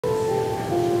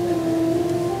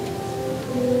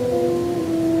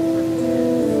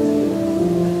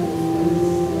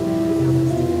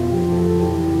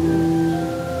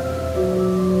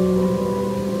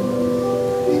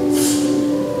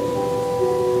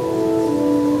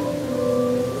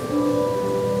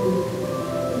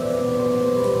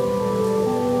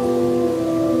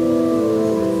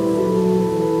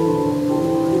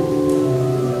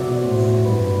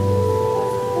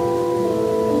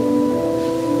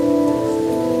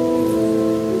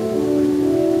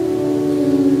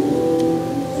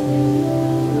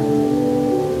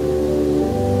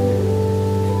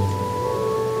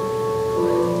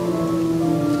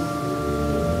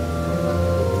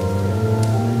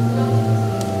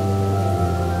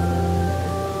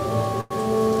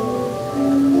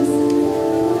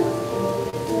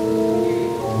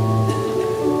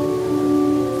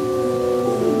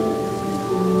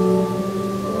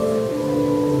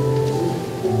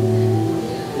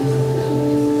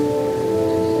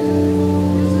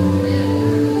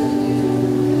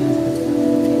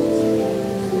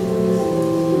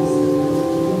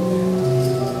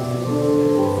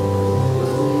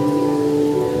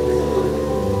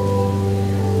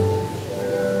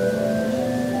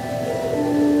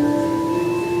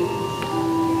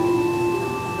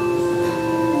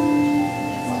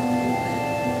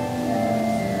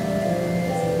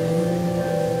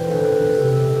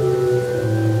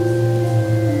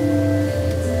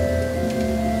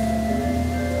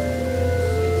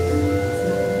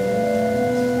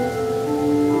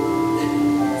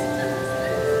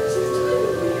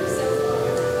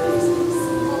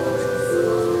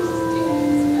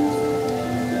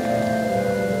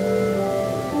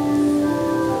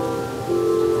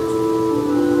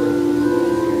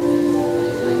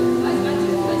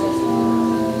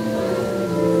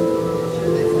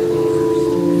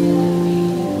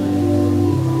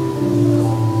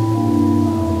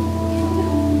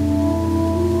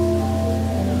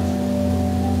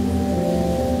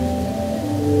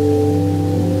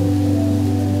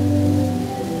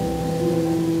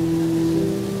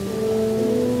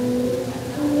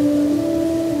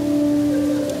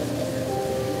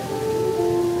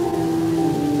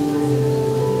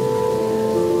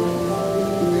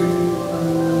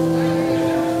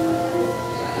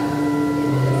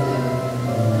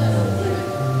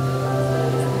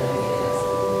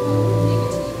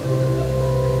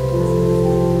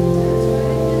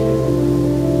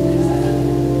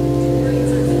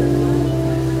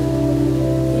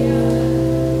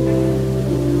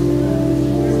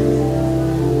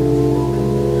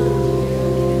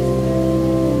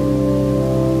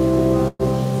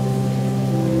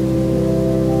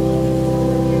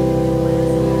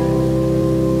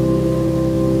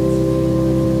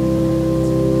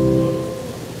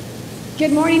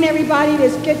Good morning, everybody. It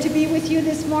is good to be with you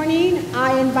this morning.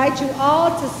 I invite you all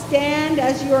to stand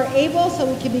as you are able so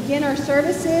we can begin our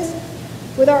services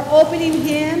with our opening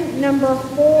hymn, number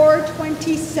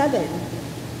 427.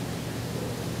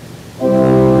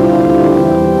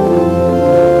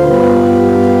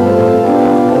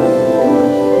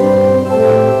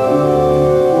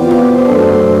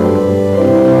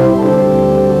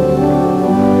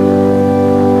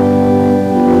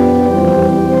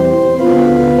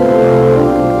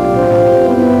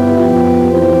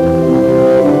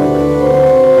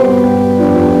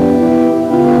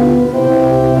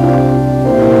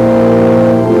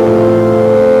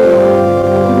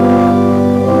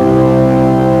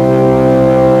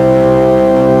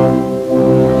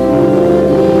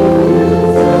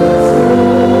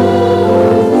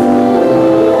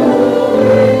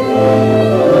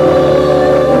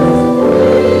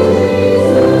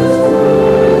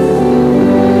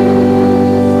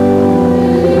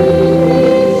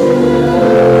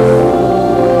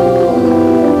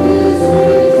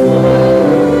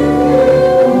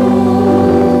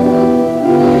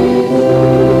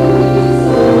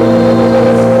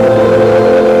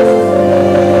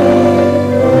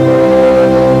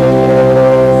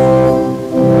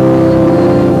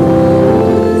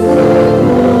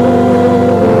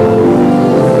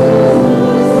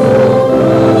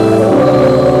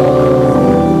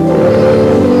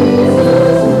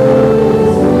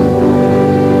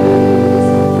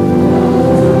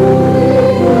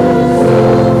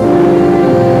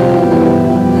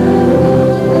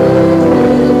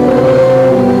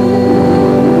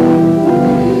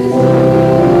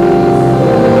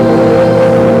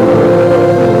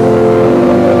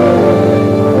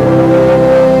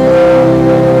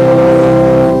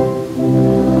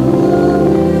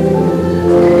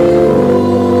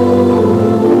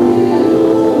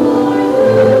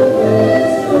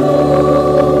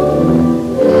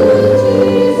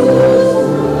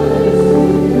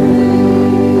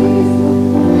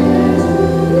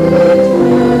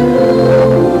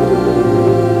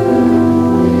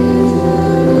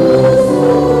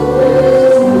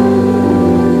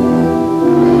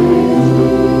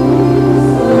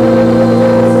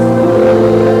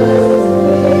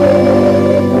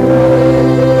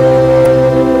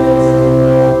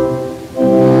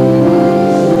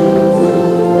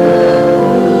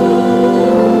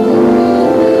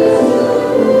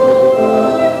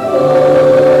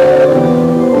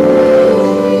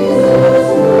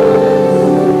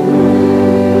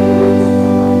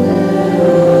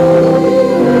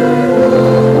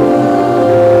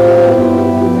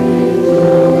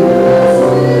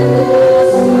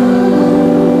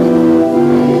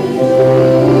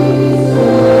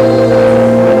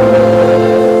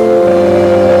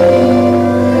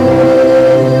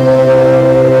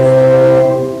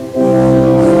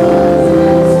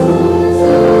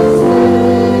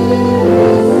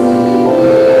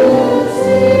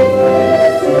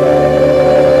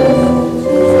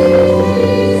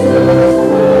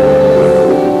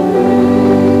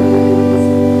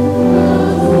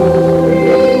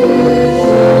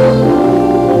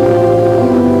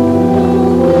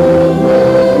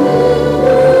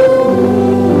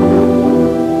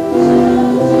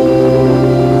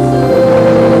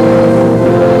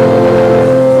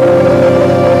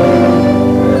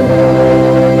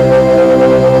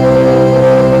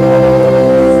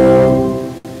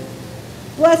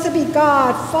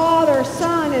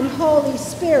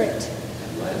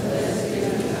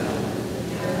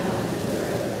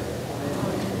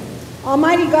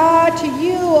 Almighty God, to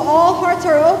you all hearts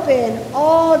are open,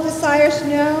 all desires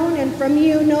known, and from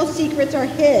you no secrets are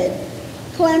hid.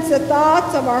 Cleanse the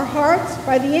thoughts of our hearts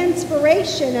by the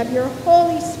inspiration of your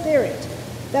Holy Spirit,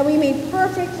 that we may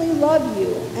perfectly love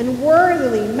you and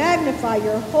worthily magnify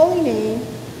your holy name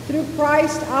through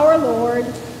Christ our Lord.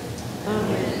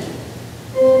 Amen.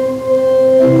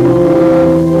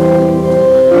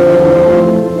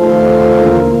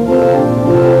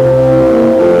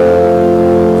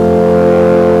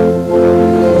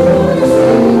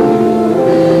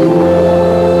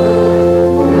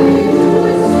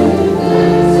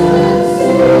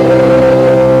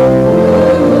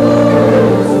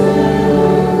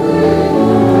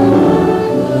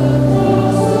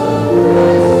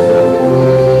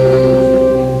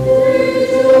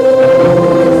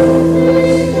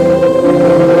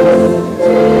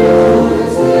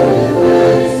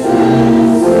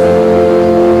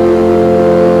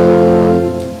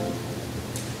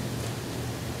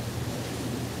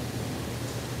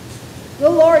 The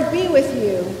Lord be with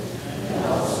you. And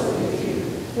also with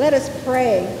you. Let us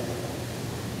pray.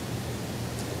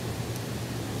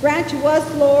 Grant to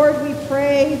us, Lord, we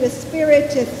pray, the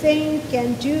Spirit to think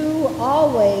and do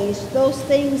always those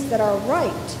things that are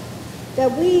right,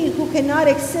 that we who cannot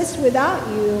exist without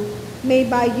you may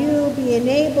by you be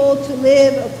enabled to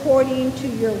live according to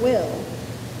your will.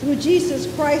 Through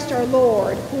Jesus Christ our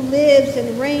Lord, who lives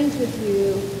and reigns with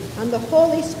you and the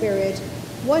Holy Spirit,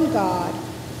 one God,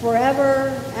 forever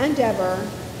and ever.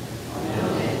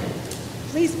 Amen.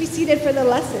 Please be seated for the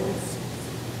lessons.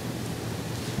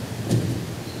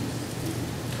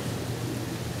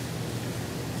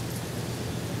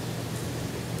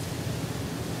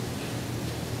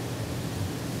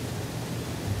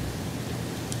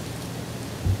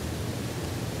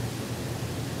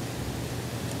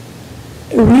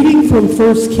 A reading from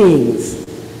 1 Kings.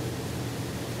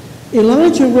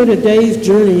 Elijah went a day's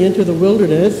journey into the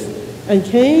wilderness and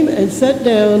came and sat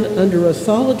down under a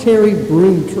solitary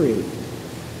broom tree.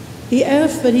 He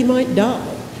asked that he might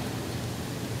die.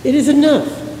 It is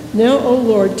enough. Now, O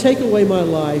Lord, take away my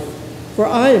life, for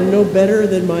I am no better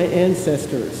than my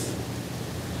ancestors.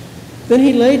 Then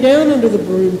he lay down under the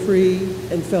broom tree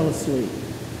and fell asleep.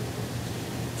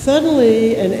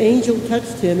 Suddenly an angel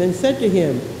touched him and said to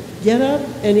him, "Get up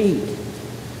and eat."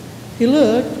 He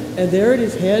looked, and there at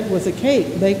his head was a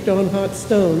cake baked on hot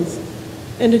stones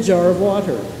and a jar of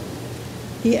water.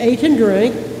 He ate and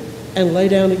drank and lay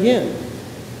down again.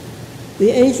 The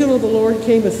angel of the Lord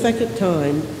came a second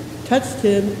time, touched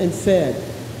him, and said,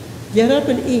 "Get up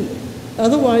and eat,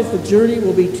 otherwise the journey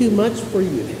will be too much for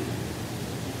you."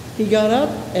 He got up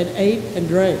and ate and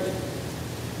drank.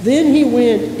 Then he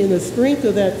went in the strength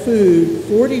of that food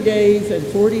 40 days and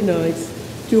 40 nights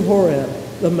to Horeb,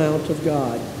 the mount of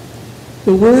God.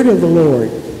 The word of the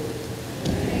Lord.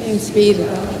 Thanks be to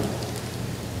God.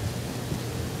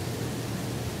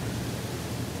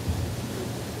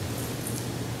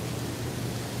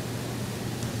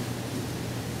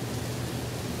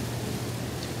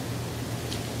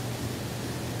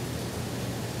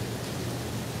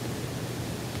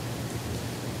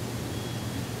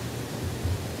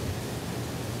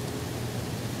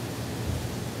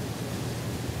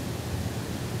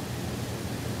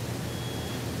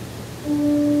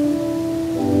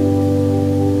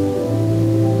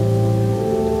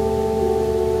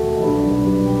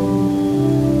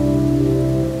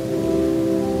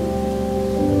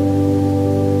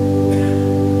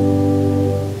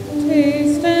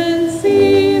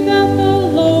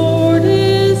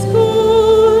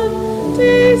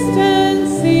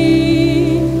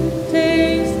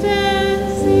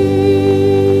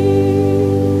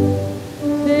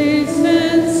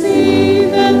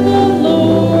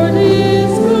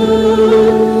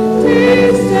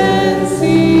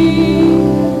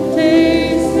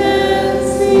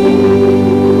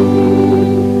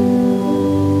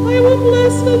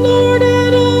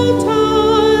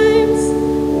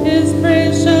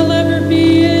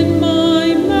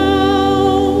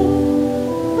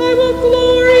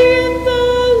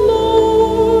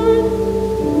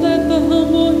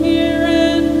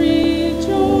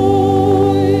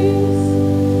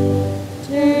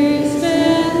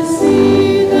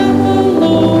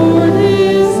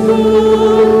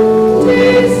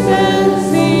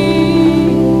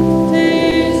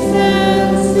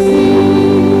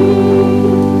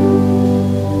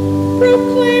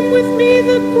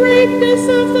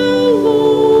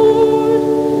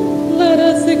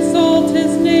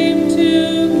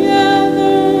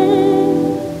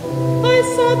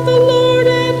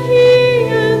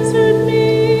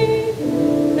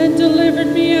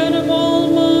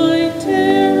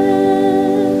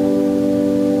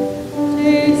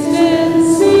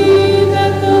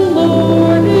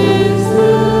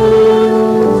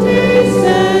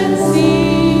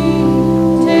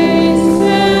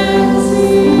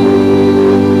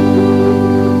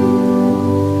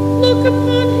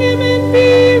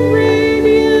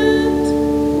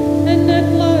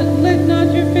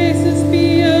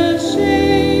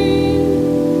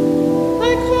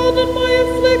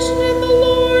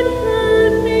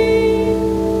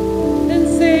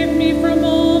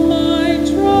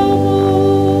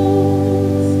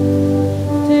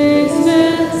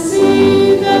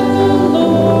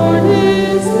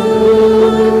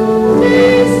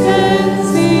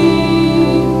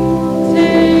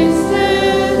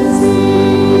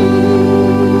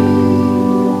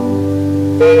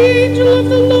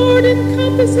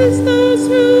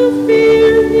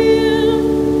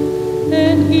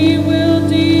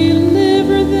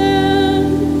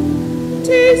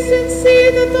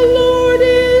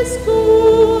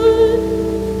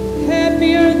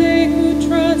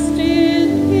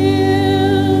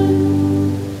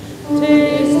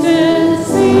 Taste and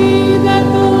see that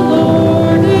the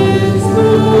Lord is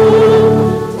good.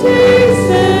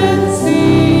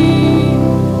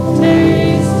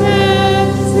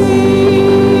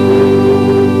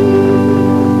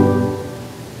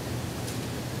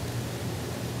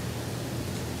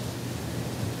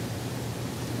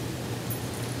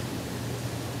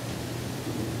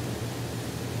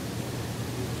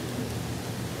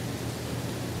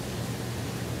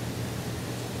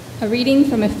 A reading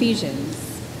from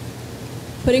Ephesians.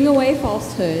 Putting away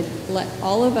falsehood, let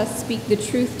all of us speak the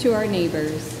truth to our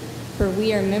neighbors, for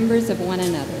we are members of one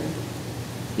another.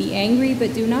 Be angry,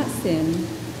 but do not sin.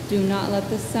 Do not let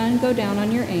the sun go down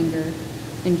on your anger,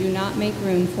 and do not make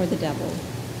room for the devil.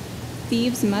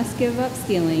 Thieves must give up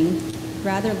stealing.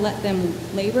 Rather, let them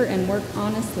labor and work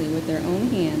honestly with their own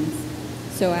hands,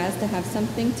 so as to have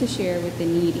something to share with the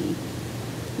needy.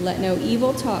 Let no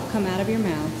evil talk come out of your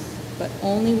mouths, but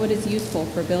only what is useful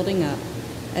for building up,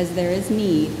 as there is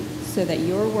need, so that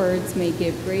your words may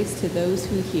give grace to those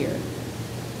who hear.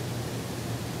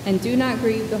 And do not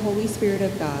grieve the Holy Spirit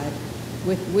of God,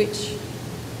 with which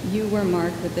you were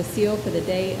marked with the seal for the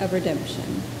day of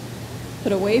redemption.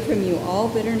 Put away from you all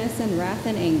bitterness and wrath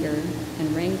and anger,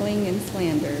 and wrangling and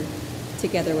slander,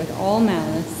 together with all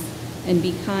malice, and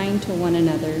be kind to one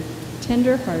another,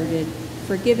 tender-hearted,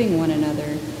 forgiving one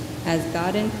another, as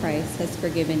God in Christ has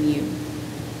forgiven you.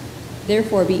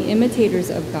 Therefore be imitators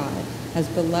of God, as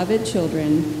beloved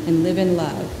children, and live in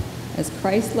love, as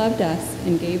Christ loved us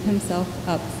and gave himself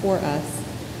up for us,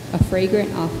 a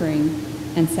fragrant offering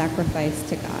and sacrifice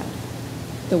to God.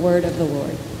 The word of the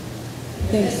Lord.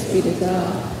 Thanks be to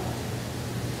God.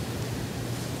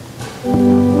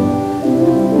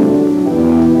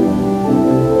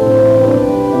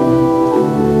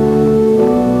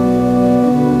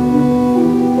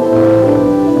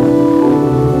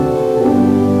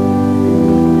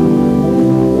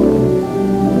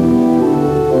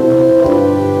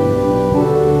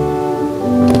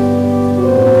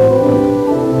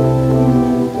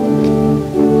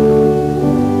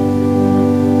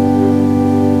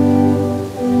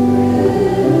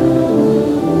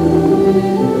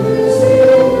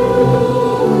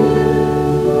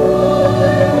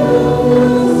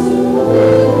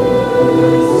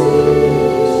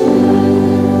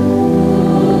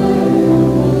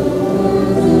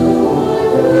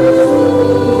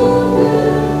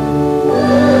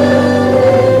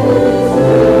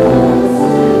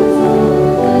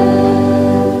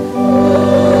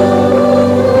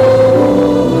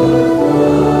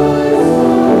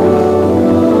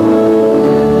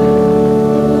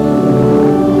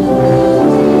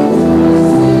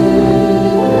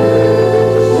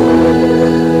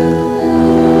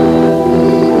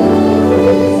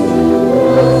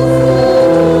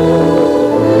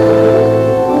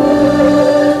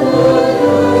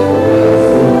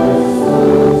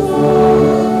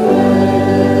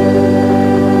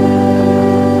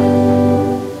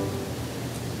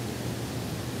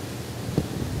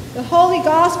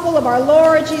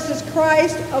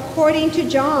 According to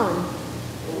John.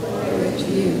 Glory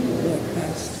to you, Lord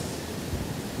Christ.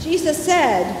 Jesus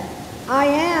said, I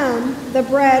am the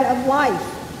bread of life.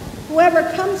 Whoever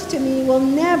comes to me will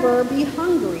never be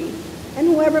hungry, and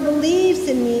whoever believes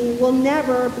in me will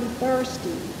never be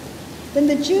thirsty. Then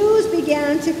the Jews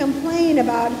began to complain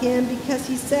about him because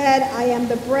he said, I am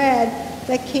the bread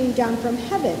that came down from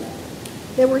heaven.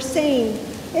 They were saying,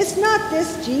 is not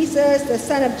this Jesus, the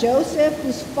son of Joseph,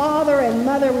 whose father and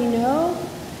mother we know?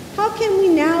 How can we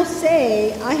now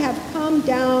say, I have come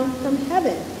down from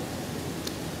heaven?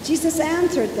 Jesus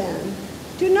answered them,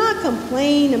 do not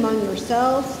complain among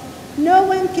yourselves. No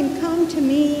one can come to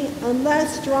me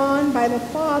unless drawn by the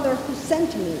Father who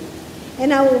sent me,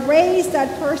 and I will raise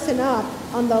that person up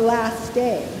on the last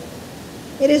day.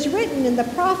 It is written in the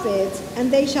prophets, and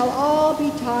they shall all be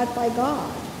taught by God.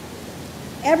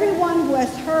 Everyone who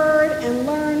has heard and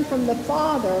learned from the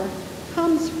Father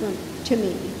comes to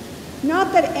me.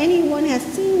 Not that anyone has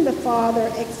seen the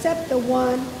Father except the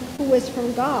one who is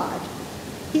from God.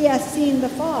 He has seen the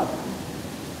Father.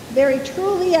 Very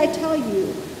truly I tell you,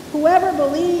 whoever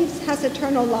believes has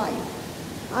eternal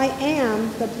life. I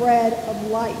am the bread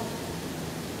of life.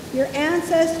 Your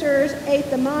ancestors ate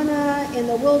the manna in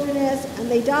the wilderness and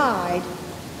they died.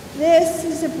 This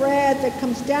is the bread that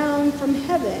comes down from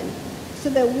heaven,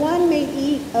 so that one may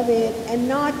eat of it and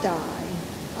not die.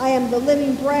 I am the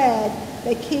living bread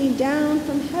that came down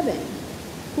from heaven.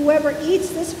 Whoever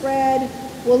eats this bread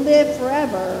will live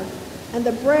forever, and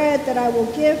the bread that I will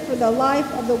give for the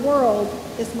life of the world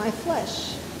is my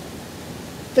flesh.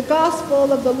 The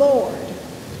Gospel of the Lord.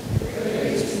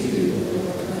 Praise to you,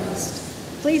 Lord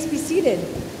Christ. Please be seated.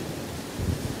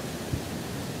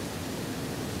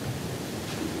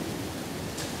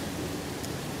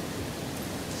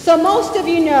 So most of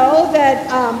you know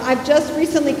that I've just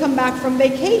recently come back from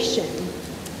vacation.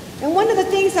 And one of the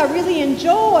things I really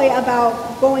enjoy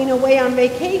about going away on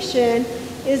vacation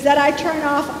is that I turn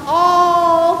off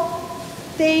all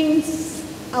things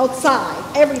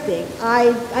outside, everything.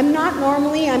 I'm not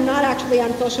actually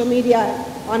on social media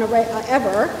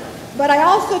ever, But I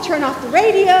also turn off the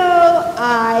radio.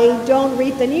 I don't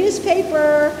read the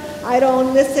newspaper. I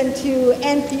don't listen to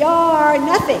NPR.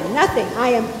 Nothing. I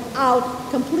am out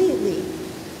completely.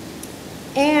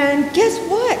 And guess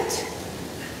what?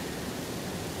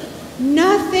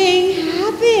 Nothing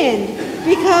happened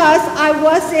because I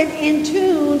wasn't in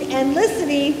tune and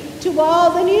listening to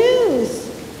all the news.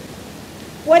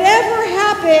 Whatever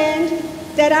happened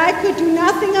that I could do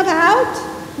nothing about,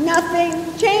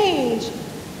 nothing changed,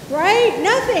 right?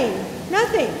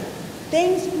 Nothing.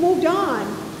 Things moved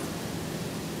on.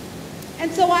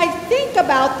 And so I think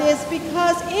about this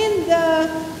because in the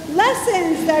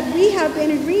lessons that we have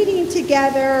been reading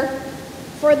together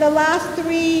for the last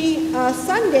 3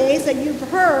 Sundays that you've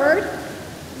heard,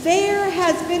 there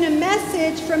has been a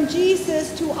message from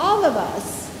Jesus to all of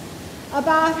us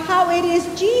about how it is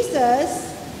Jesus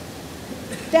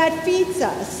that feeds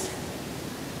us.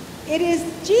 It is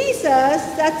Jesus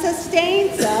that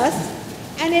sustains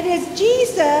us, and it is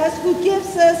Jesus who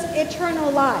gives us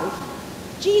eternal life.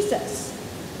 Jesus.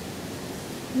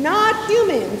 Not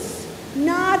humans,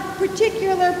 not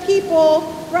particular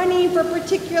people running for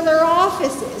particular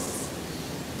offices,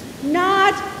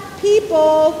 not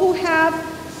people who have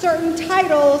certain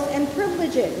titles and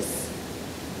privileges.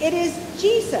 It is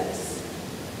Jesus.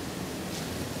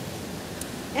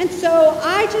 And so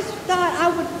I just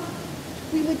thought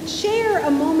we would share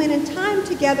a moment in time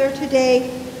together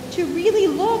today to really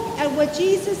look at what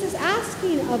Jesus is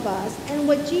asking of us and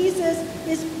what Jesus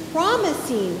is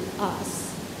promising us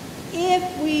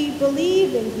if we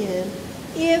believe in him,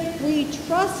 if we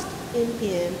trust in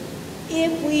him,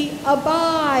 if we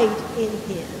abide in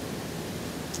him.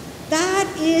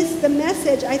 That is the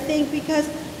message, I think, because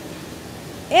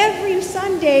every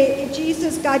Sunday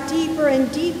Jesus got deeper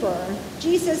and deeper.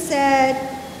 Jesus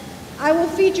said, I will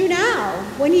feed you now.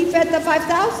 When he fed the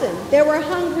 5,000, they were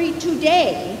hungry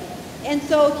today, and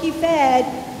so he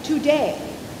fed today.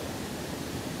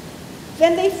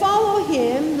 Then they follow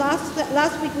him.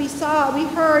 Last week we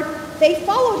heard they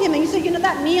followed him, and you said,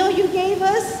 that meal you gave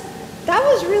us, that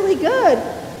was really good,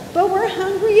 but we're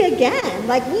hungry again.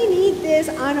 Like, we need this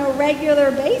on a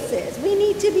regular basis. We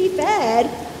need to be fed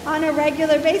on a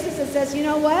regular basis. It says, you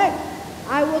know what?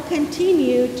 I will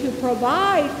continue to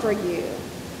provide for you,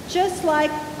 just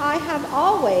like I have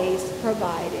always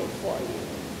provided for you,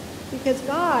 because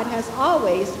God has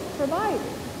always provided.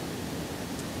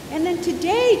 And then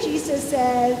today Jesus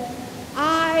said,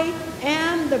 I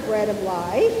am the bread of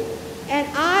life, and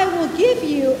I will give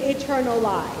you eternal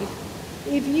life.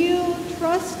 If you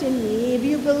trust in me, if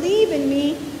you believe in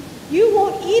me, you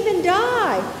won't even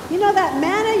die. You know that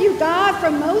manna you got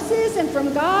from Moses and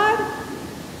from God?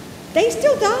 They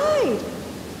still died.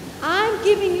 I'm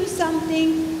giving you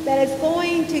something that is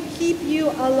going to keep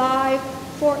you alive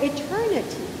for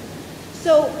eternity.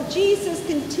 So Jesus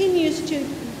continues to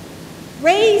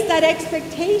raise that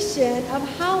expectation of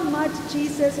how much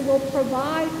Jesus will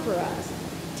provide for us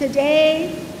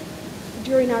today,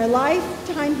 during our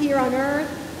lifetime here on earth,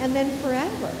 and then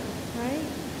forever, right?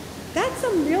 That's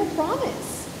some real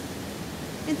promise.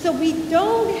 And so we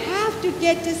don't have to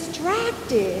get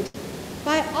distracted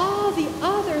by all the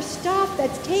other stuff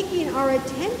that's taking our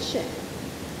attention.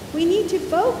 We need to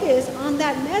focus on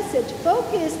that message,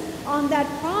 focus on that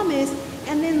promise,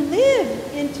 and then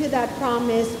live into that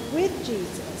promise with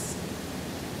Jesus.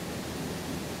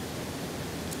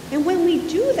 And when we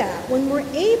do that, when we're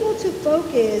able to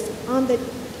focus on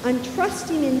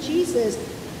trusting in Jesus,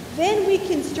 then we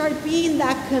can start being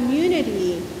that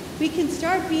community. We can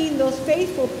start being those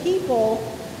faithful people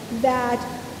that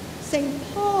St.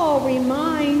 Paul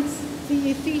reminds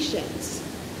the Ephesians.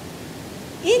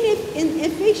 In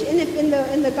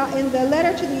the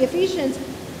letter to the Ephesians,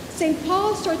 St.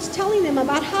 Paul starts telling them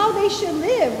about how they should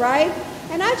live, right?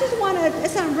 And I just want to,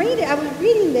 as I was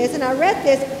reading this and I read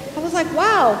this, I was like,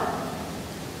 wow,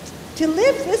 to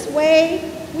live this way,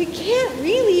 we can't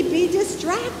really be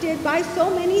distracted by so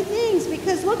many things,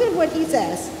 because look at what he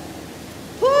says.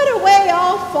 Put away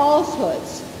all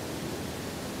falsehoods.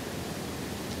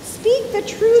 Speak the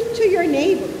truth to your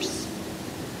neighbors.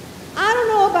 I don't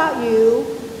know about you,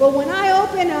 but when I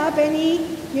open up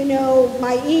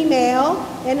my email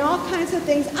and all kinds of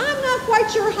things, I'm not quite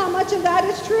sure how much of that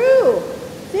is true.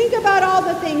 Think about all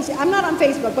the things. I'm not on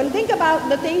Facebook, but think about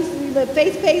the things, the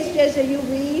face pages that you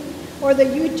read, or the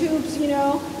YouTubes,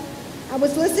 I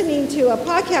was listening to a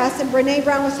podcast, and Brene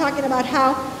Brown was talking about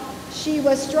how she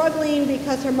was struggling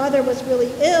because her mother was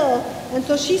really ill. And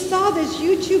so she saw this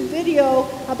YouTube video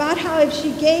about how if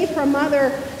she gave her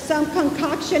mother some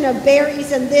concoction of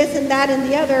berries and this and that and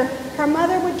the other, her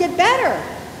mother would get better.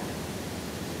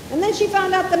 And then then she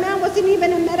found out the man wasn't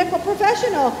even a medical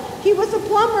professional. He was a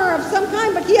plumber of some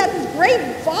kind, but he had this great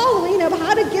following of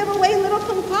how to give away little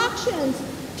concoctions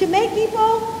to make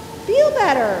people feel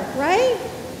better, right?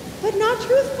 But not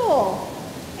truthful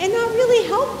and not really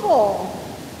helpful,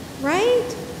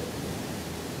 right?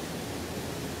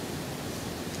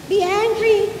 Be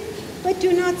angry, but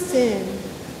do not sin.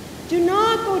 Do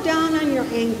not go down on your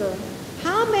anger.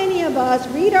 How many of us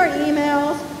read our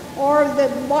emails or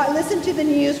listen to the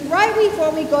news right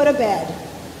before we go to bed?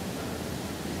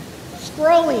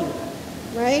 Scrolling,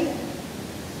 right?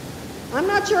 I'm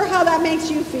not sure how that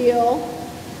makes you feel.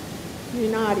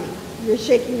 You're nodding. You're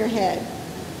shaking your head.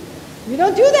 You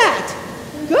don't do that.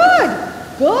 Good.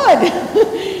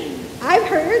 I've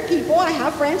heard people, I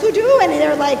have friends who do, and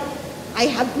they're like, I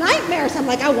have nightmares. I'm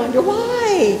like, I wonder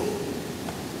why.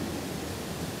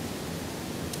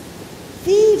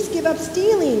 Thieves give up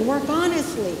stealing, work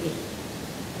honestly.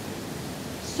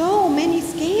 So many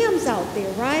scams out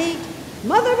there, right?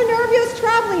 Mother Minervia's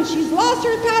traveling. She's lost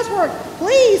her password.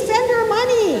 Please send her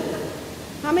money.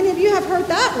 How many of you have heard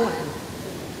that one?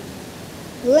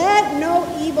 Let no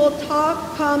evil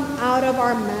talk come out of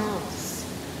our mouths.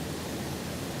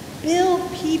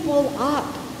 Build people up.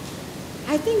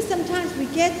 I think sometimes we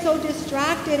get so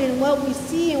distracted in what we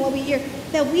see and what we hear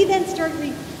that we then start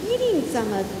repeating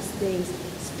some of these things,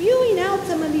 spewing out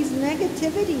some of these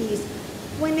negativities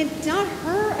when it's not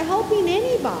helping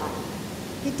anybody.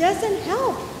 It doesn't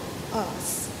help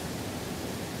us.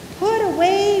 Put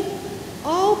away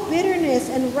all bitterness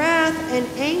and wrath and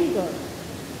anger.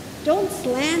 Don't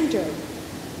slander.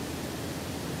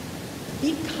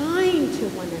 Be kind to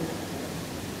one another.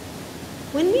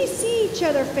 When we see each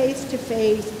other face to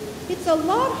face, it's a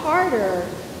lot harder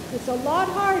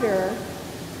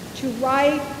to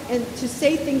write and to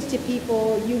say things to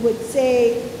people you would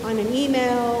say on an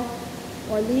email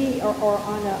or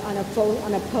on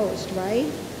a post, right?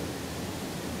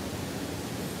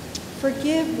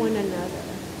 Forgive one another.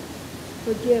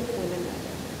 Forgive one another.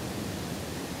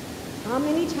 How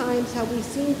many times have we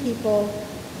seen people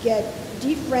get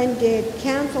defriended,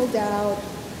 canceled out,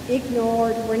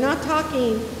 ignored? We're not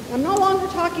talking. I'm no longer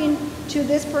talking to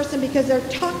this person because they're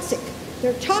toxic.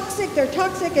 They're toxic,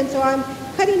 and so I'm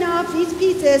cutting off these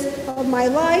pieces of my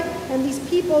life and these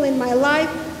people in my life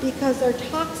because they're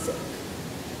toxic.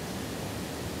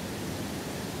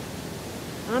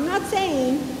 I'm not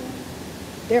saying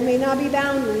there may not be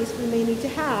boundaries we may need to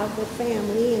have with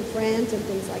family and friends and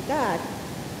things like that,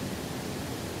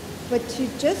 but to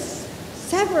just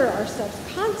sever ourselves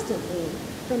constantly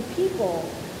from people,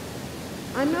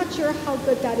 I'm not sure how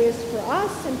good that is for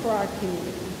us and for our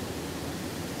community.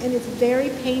 And it's very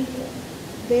painful,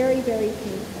 very, very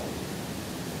painful.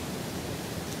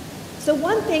 So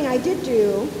one thing I did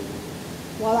do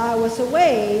while I was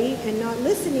away and not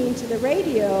listening to the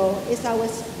radio is I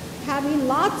was having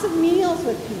lots of meals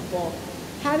with people,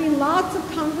 having lots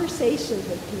of conversations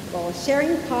with people,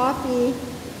 sharing coffee,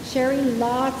 sharing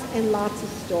lots and lots of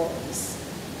stories.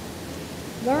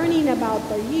 Learning about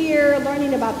their year,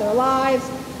 learning about their lives.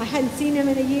 I hadn't seen them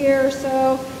in a year or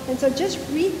so. And so just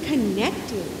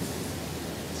reconnecting,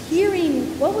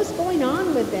 hearing what was going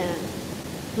on with them,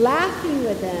 laughing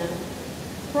with them,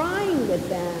 crying with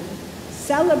them,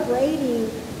 celebrating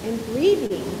and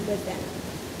grieving with them.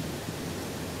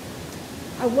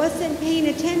 I wasn't paying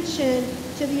attention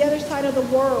to the other side of the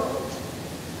world.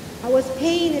 I was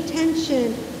paying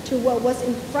attention to what was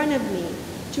in front of me,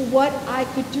 to what I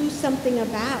could do something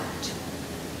about.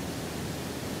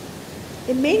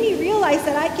 It made me realize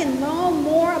that I can know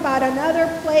more about another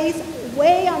place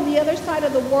way on the other side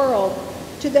of the world,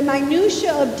 to the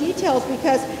minutia of details,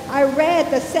 because I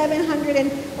read the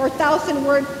 700 or 1,000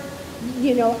 word,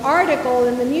 article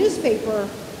in the newspaper,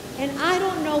 and I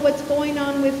don't know what's going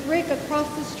on with Rick across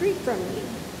the street from me.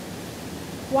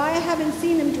 Why I haven't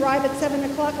seen him drive at 7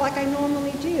 o'clock like I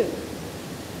normally do.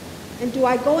 And do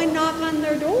I go and knock on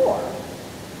their door?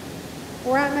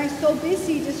 Or am I so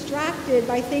busy, distracted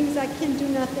by things I can do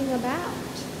nothing about?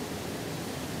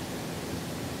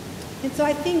 And so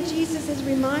I think Jesus is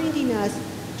reminding us,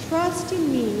 trust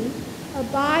in me,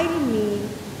 abide in me,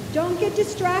 don't get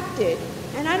distracted.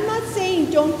 And I'm not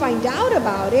saying don't find out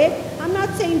about it. I'm not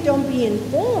saying don't be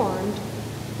informed.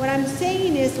 What I'm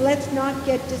saying is let's not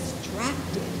get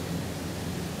distracted.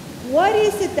 What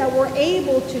is it that we're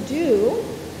able to do?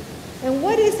 And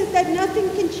what is it that nothing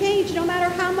can change no matter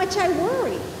how much I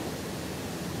worry?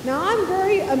 Now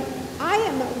I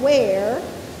am aware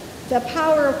the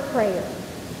power of prayer.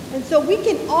 And so we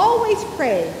can always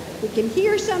pray. We can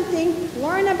hear something,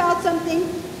 learn about something,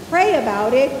 pray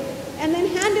about it, and then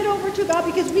hand it over to God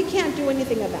because we can't do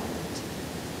anything about it.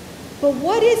 But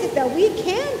what is it that we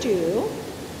can do?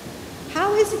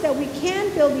 How is it that we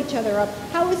can build each other up?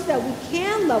 How is it that we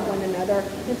can love one another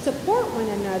and support one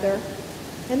another?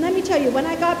 And let me tell you, when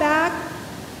I got back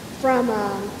from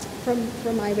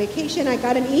my vacation, I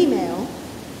got an email.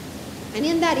 And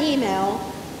in that email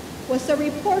was a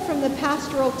report from the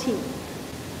pastoral team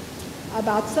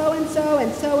about so-and-so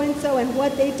and so-and-so and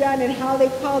what they've done and how they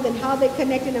called and how they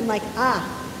connected. I'm like,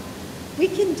 we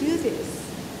can do this.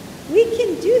 We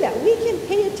can do that. We can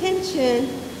pay attention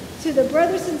to the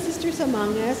brothers and sisters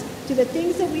among us, to the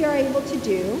things that we are able to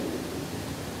do,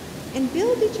 and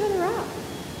build each other up.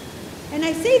 And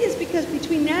I say this because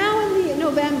between now and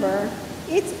November,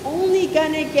 it's only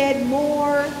going to get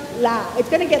more loud. It's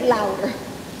going to get louder.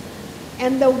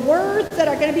 And the words that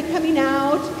are going to be coming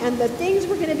out and the things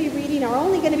we're going to be reading are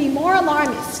only going to be more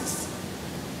alarmists.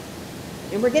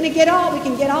 And we can get all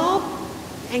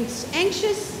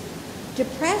anxious,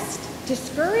 depressed,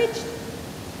 discouraged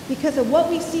because of what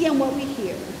we see and what we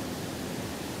hear.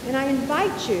 And I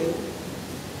invite you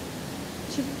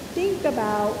to think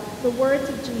about the words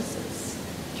of Jesus,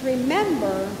 to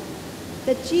remember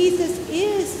that Jesus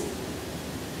is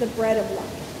the bread of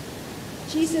life.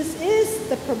 Jesus is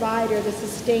the provider, the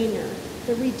sustainer,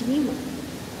 the redeemer,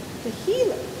 the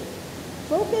healer.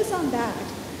 Focus on that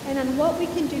and on what we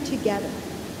can do together.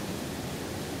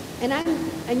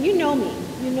 And you know me.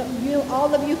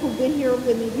 All of you who've been here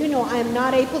with me, you know I'm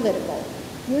not apolitical.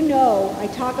 You know I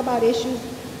talk about issues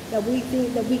that we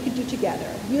think that we could do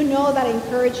together. You know that I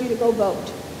encourage you to go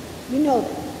vote. You know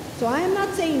that. So I am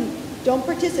not saying don't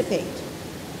participate.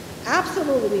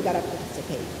 Absolutely we got to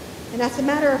participate. And as a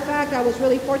matter of fact, I was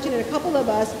really fortunate. A couple of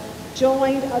us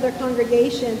joined other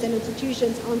congregations and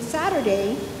institutions on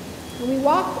Saturday, and we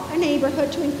walked a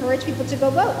neighborhood to encourage people to go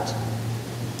vote.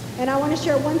 And I want to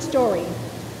share one story.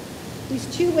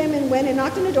 These two women went and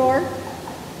knocked on the door,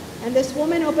 and this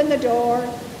woman opened the door,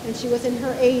 and she was in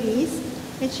her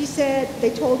 80s, and she said, they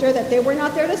told her that they were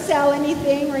not there to sell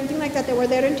anything or anything like that. They were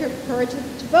there to encourage them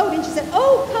to vote. And she said,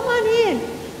 oh, come on in.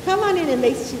 And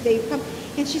they come.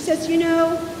 And she says,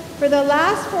 for the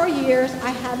last 4 years,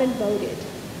 I haven't voted.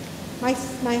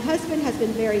 My husband has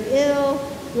been very ill.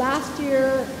 Last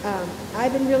year,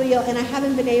 I've been really ill, and I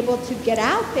haven't been able to get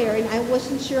out there, and I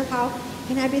wasn't sure how.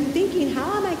 And I've been thinking,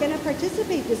 how am I going to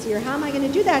participate this year? How am I going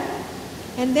to do that?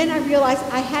 And then I realized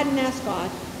I hadn't asked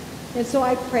God, and so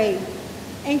I prayed.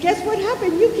 And guess what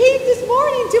happened? You came this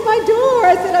morning to my door.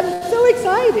 I said, I'm so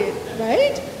excited,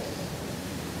 right?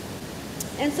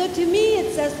 And so to me,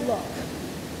 it says, look,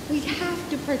 we have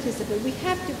to participate. We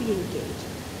have to be engaged.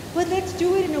 But let's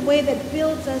do it in a way that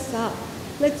builds us up.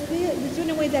 Let's do it in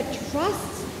a way that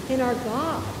trusts in our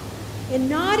God and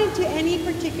not into any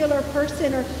particular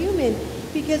person or human,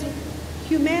 because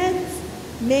humans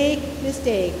make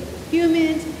mistakes.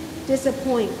 Humans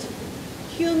disappoint.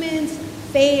 Humans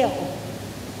fail.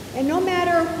 And no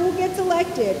matter who gets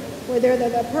elected, whether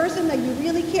they're the person that you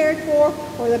really cared for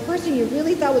or the person you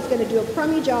really thought was going to do a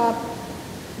crummy job,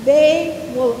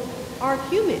 they are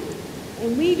human.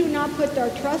 And we do not put our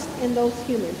trust in those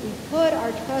humans. We put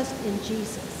our trust in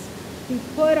Jesus. We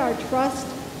put our trust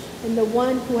in the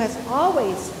one who has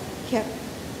always kept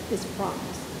his promise.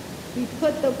 We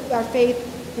put our faith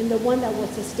in the one that will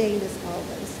sustain us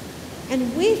always.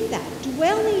 And with that,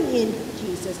 dwelling in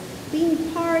Jesus,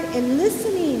 being part and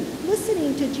listening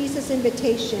to Jesus'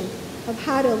 invitation of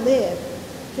how to live,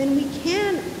 then we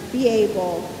can be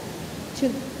able to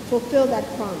fulfill that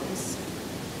promise.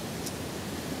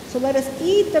 So let us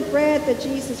eat the bread that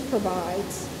Jesus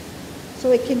provides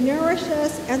so it can nourish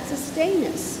us and sustain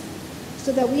us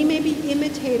so that we may be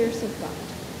imitators of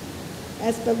God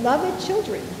as beloved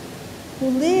children who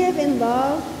live in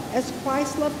love as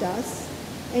Christ loved us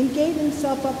and gave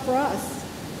himself up for us,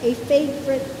 a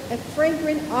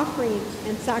fragrant offering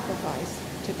and sacrifice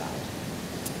to God.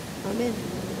 Amen.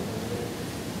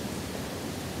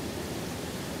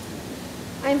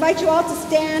 I invite you all to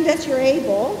stand as you're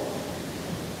able,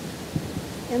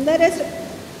 and let us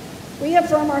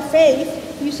reaffirm our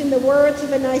faith using the words of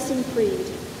the Nicene Creed.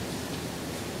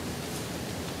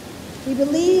 We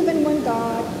believe in one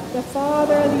God, the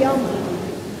Father, the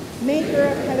Almighty, maker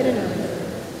of heaven and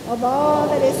earth, of all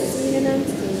that is seen and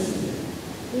unseen.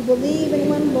 We believe in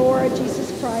one Lord,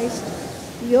 Jesus Christ,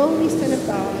 the only Son of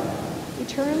God,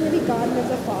 eternally begotten of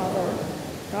the Father,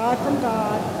 God from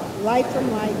God, light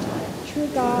from light, true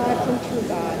God from true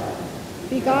God,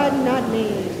 begotten, not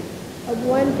made, of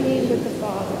one being with the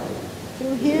Father.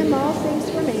 Through him all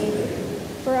things were made.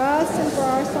 For us and for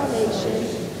our salvation,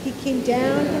 he came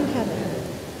down from heaven.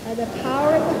 By the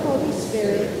power of the Holy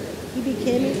Spirit, he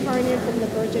became incarnate from the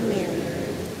Virgin Mary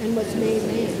and was made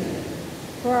man.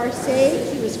 For our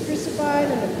sake, he was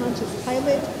crucified under Pontius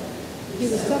Pilate. He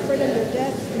was suffered under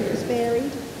death and was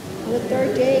buried. On the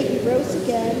third day, he rose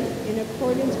again in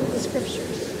accordance with the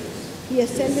Scriptures. He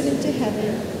ascended into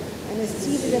heaven and is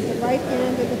seated at the right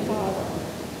hand of the Father.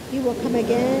 He will come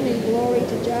again in glory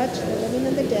to judge the living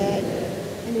and the dead,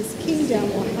 and his kingdom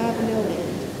will have no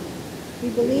end. We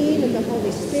believe in the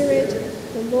Holy Spirit,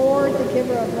 the Lord, the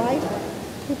giver of life,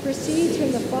 who proceeds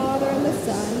from the Father and the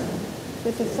Son.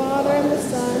 With the Father and the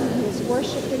Son, he is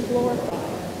worshipped and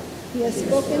glorified. He has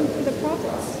spoken through the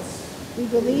prophets. We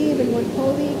believe in one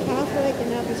holy, Catholic,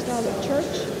 and Apostolic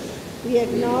Church. We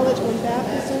acknowledge one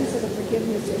baptism for the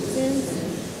forgiveness of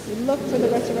sins. We look for the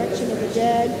resurrection of the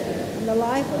dead and the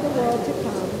life of the world to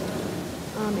come.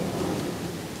 Amen.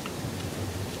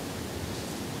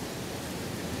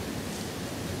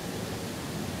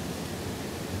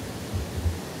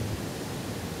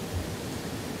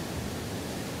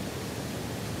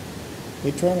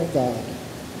 Eternal God,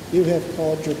 you have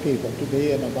called your people to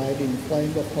be an abiding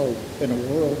flame of hope in a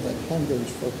world that hungers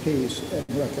for peace and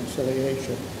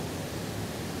reconciliation.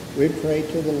 We pray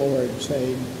to the Lord,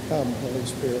 saying, "Come, Holy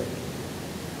Spirit."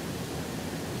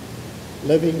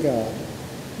 Living God,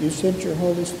 you sent your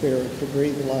Holy Spirit to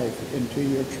breathe life into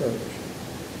your church.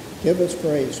 Give us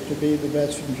grace to be the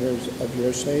messengers of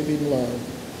your saving love,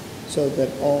 so that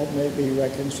all may be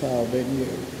reconciled in you.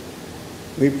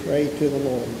 We pray to the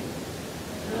Lord.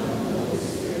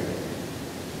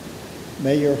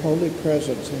 May your holy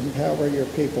presence empower your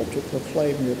people to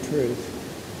proclaim your truth.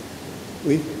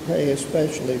 We pray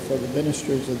especially for the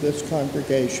ministers of this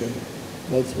congregation,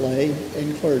 both lay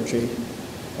and clergy,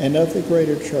 and of the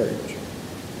greater church.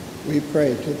 We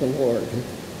pray to the Lord.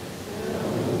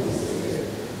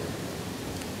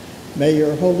 May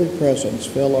your holy presence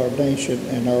fill our nation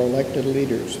and our elected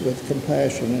leaders with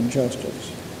compassion and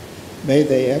justice. May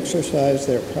they exercise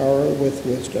their power with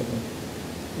wisdom.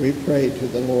 We pray to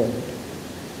the Lord.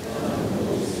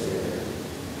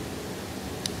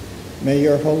 May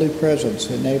your holy presence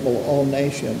enable all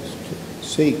nations to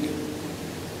seek,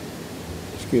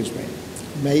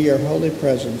 May your holy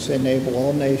presence enable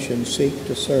all nations seek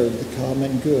to serve the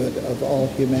common good of all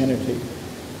humanity.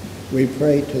 We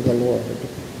pray to the Lord.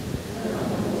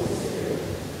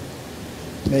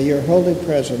 May your holy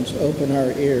presence open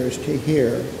our ears to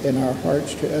hear and our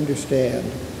hearts to understand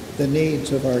the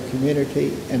needs of our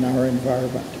community and our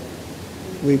environment.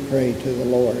 We pray to the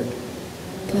Lord.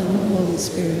 Come, Holy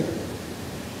Spirit.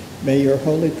 May your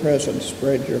holy presence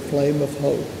spread your flame of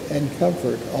hope and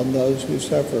comfort on those who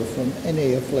suffer from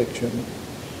any affliction,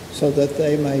 so that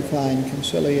they may find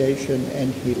conciliation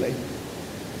and healing.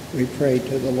 We pray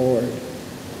to the Lord.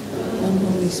 Come,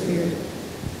 Holy Spirit.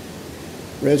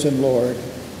 Risen Lord,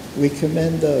 we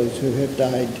commend those who have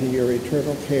died to your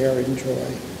eternal care and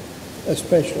joy,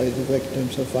 especially the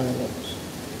victims of violence.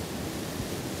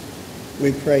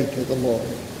 We pray to the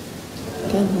Lord.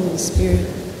 Come, Holy Spirit.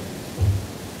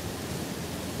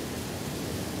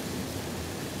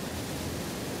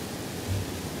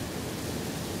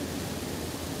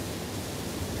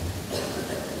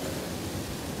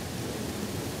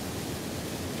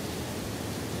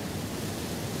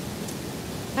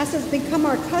 As has become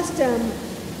our custom,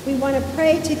 we want to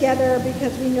pray together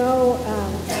because we know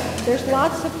there's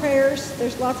lots of prayers.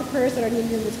 There's lots of prayers that are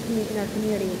needed in our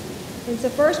community. And so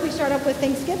first we start off with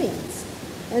Thanksgivings.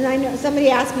 And I know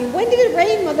somebody asked me, when did it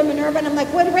rain, Mother Minerva? And I'm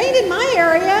like, well, it rained in my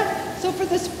area. So for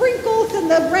the sprinkles and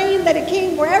the rain that it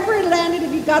came, wherever it landed,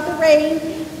 if you got the rain,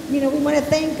 we want to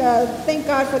thank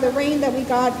God for the rain that we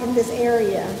got in this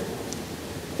area.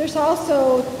 There's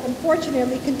also,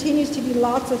 unfortunately, continues to be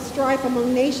lots of strife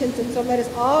among nations, and so let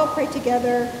us all pray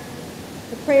together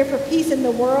the prayer for peace in the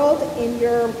world in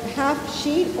your half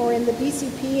sheet or in the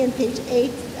BCP in page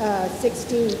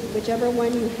 816, whichever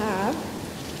one you have.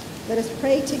 Let us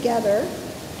pray together.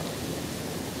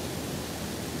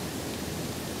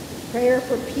 Prayer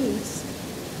for peace.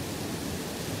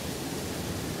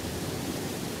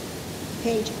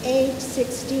 Page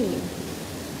 816.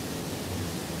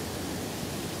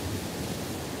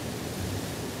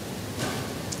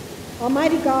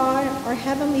 Almighty God, our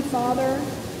Heavenly Father,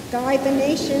 guide the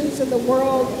nations of the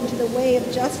world into the way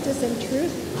of justice and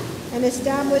truth, and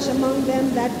establish among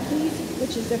them that peace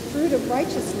which is the fruit of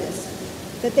righteousness,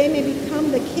 that they may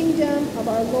become the kingdom of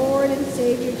our Lord and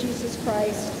Savior Jesus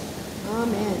Christ.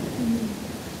 Amen.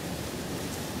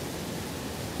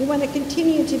 We want to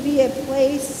continue to be a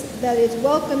place that is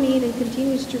welcoming and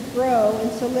continues to grow,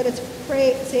 and so let us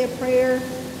say a prayer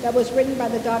that was written by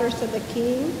the daughters of the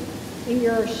King in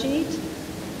your sheet.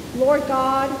 Lord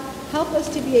God, help us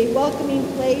to be a welcoming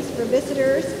place for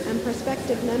visitors and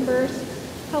prospective members.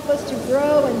 Help us to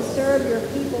grow and serve your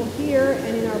people here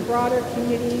and in our broader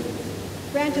community.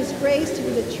 Grant us grace to be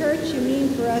the church you mean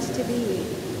for us to be.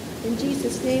 In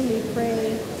Jesus' name we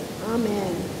pray.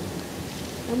 Amen.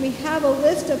 And we have a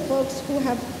list of folks who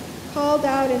have called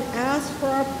out and asked for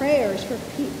our prayers for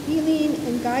healing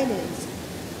and guidance.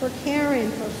 For Karen,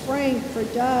 for Frank, for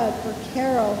Doug, for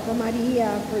Carol, for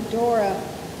Maria, for Dora,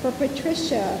 for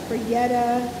Patricia, for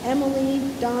Yetta, Emily,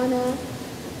 Donna,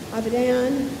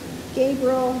 Avidan,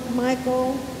 Gabriel,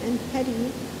 Michael, and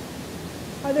Hetty.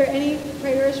 Are there any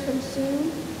prayers from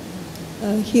Sue?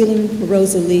 Healing for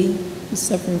Rosalie, who's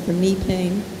suffering from knee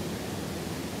pain.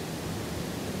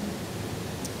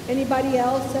 Anybody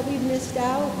else that we've missed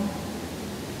out?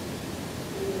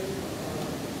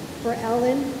 For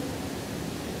Ellen.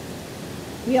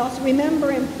 We also remember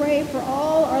and pray for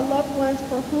all our loved ones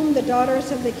for whom the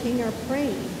daughters of the King are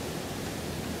praying.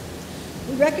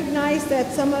 We recognize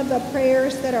that some of the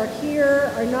prayers that are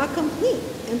here are not complete,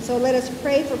 and so let us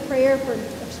pray for prayer for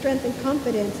strength and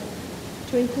confidence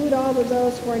to include all of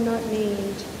those who are not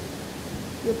named.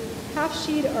 Your half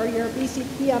sheet or your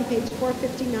BCP on page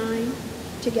 459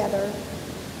 together.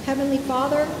 Heavenly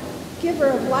Father, giver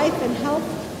of life and health,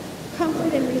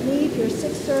 comfort and relieve your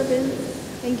sick servants,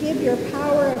 and give your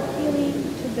power of healing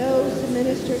to those who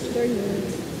minister to their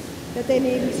needs, that they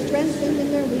may be strengthened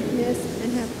in their weakness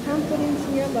and have confidence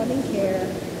in your loving care.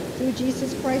 Through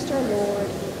Jesus Christ our Lord.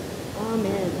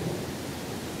 Amen.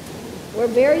 We're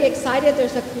very excited.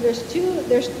 There's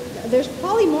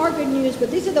probably more good news,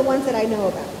 but these are the ones that I know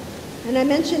about. And I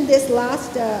mentioned this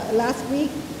last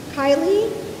week. Kylie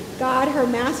got her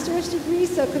master's degree,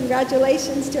 so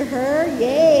congratulations to her.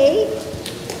 Yay!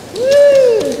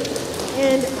 Woo!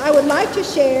 And I would like to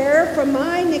share from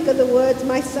my neck of the woods,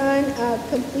 my son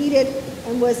completed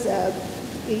his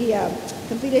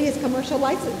commercial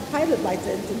pilot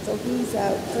license, and so he's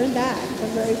earned that. I'm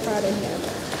very proud of him.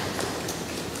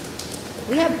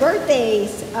 We have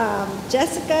birthdays.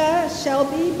 Jessica,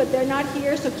 Shelby, but they're not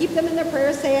here, so keep them in their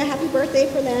prayers. Say a happy birthday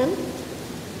for them.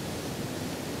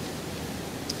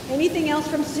 Anything else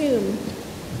from Zoom?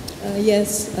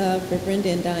 Yes, for Brenda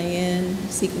and Diane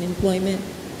seeking employment,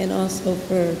 and also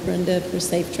for Brenda for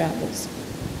safe travels.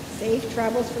 Safe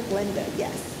travels for Glenda,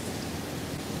 yes.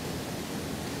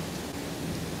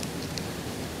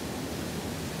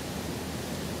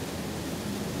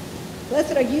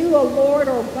 Blessed are you, O Lord,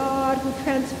 O God, who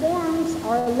transforms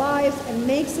our lives and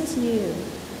makes us new.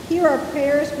 Hear our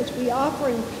prayers which we offer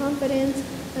in confidence,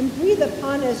 and breathe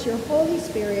upon us your Holy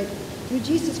Spirit, through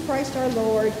Jesus Christ our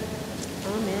Lord.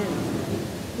 Amen.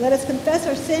 Let us confess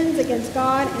our sins against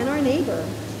God and our neighbor.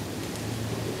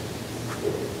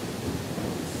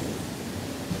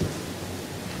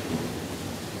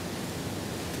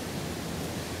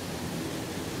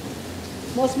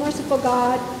 Most merciful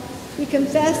God, we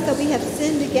confess that we have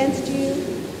sinned against you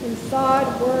in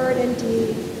thought, word, and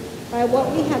deed, by what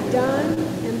we have done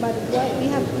and by what we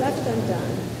have left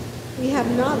undone. We have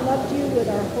not loved you with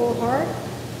our whole heart.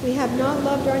 We have not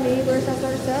loved our neighbors as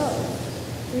ourselves.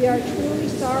 We are truly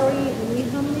sorry, and we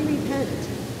humbly repent.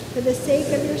 For the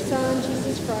sake of your Son,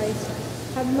 Jesus Christ,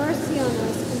 have mercy on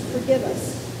us and forgive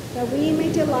us, that we may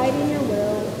delight in your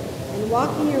will and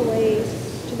walk in your ways,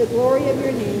 to the glory of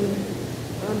your name.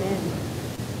 Amen.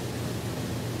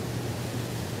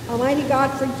 Almighty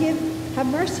God, have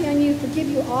mercy on you, forgive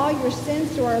you all your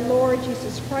sins through our Lord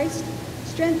Jesus Christ,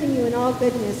 strengthen you in all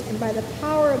goodness, and by the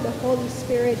power of the Holy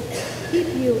Spirit, keep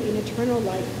you in eternal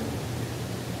life.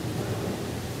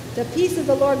 The peace of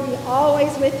the Lord be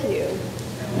always with you.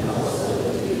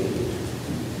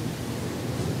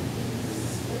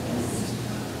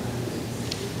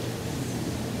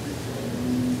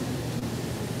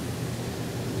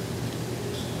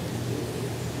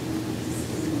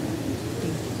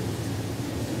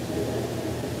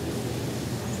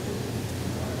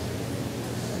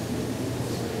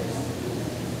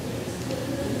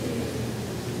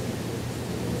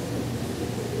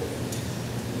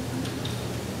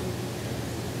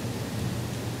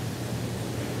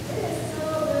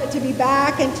 To be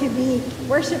back and to be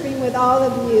worshiping with all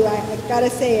of you. I gotta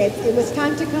say, it was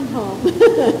time to come home.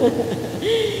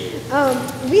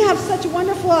 We have such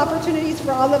wonderful opportunities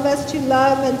for all of us to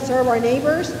love and serve our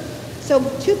neighbors. So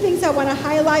 2 things I want to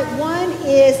highlight. One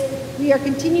is we are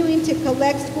continuing to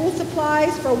collect school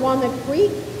supplies for Walnut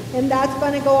Creek, and that's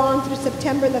going to go on through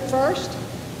September the 1st.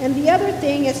 And the other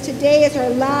thing is today is our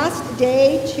last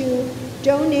day to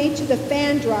donate to the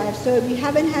fan drive. So if you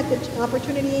haven't had the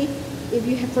opportunity, if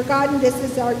you have forgotten, this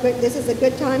is a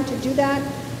good time to do that.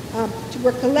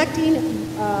 We're collecting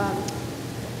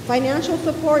financial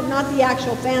support, not the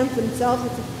actual fans themselves.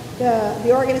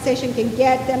 the organization can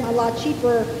get them a lot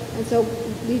cheaper. And so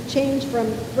we changed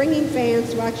from bringing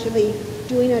fans to actually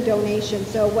doing a donation.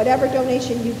 So whatever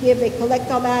donation you give, they collect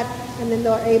all that, and then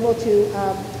they're able to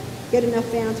get enough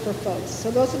fans for folks. So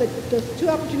those are those two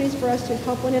opportunities for us to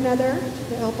help one another,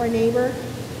 to help our neighbor.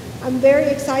 I'm very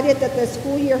excited that the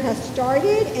school year has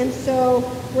started, and so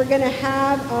we're going to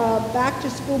have back to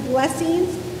school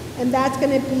blessings, and that's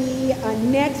going to be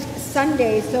next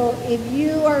Sunday. So if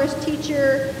you are a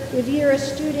teacher, if you're a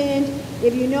student,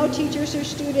 if you know teachers or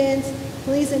students,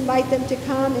 please invite them to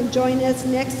come and join us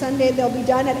next Sunday. They'll be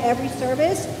done at every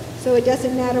service, so it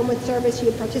doesn't matter what service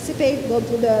you participate. We'll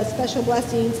do the special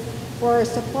blessings for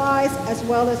supplies as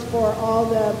well as for all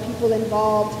the people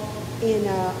involved in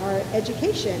our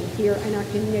education here in our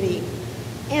community.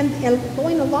 And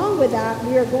going along with that,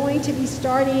 we are going to be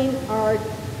starting our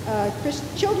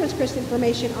children's Christian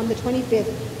information on the 25th.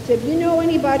 So if you know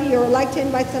anybody or would like to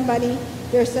invite somebody,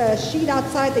 there's a sheet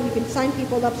outside that you can sign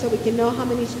people up so we can know how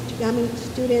many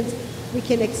students we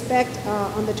can expect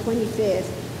on the 25th.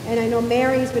 And I know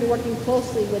Mary's been working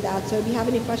closely with that, so if you have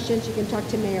any questions, you can talk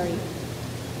to Mary.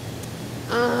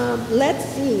 Let's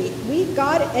see, we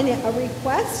got a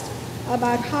request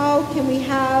about how can we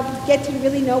get to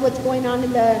really know what's going on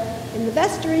in the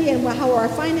vestry and how our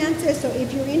finances. So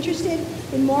if you're interested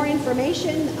in more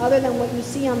information other than what you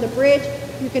see on the bridge,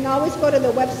 you can always go to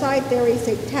the website. There is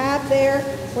a tab there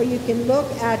where you can look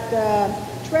at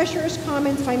the treasurer's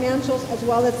comments, financials, as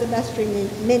well as the vestry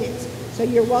minutes. So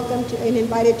you're welcome to and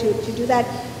invited to do that.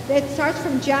 That starts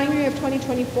from January of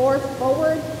 2024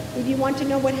 forward. If you want to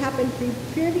know what happened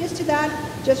previous to that,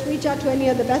 just reach out to any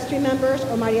of the vestry members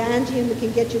or Maria Angie, and we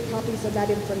can get you copies of that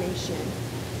information.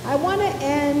 I want to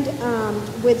end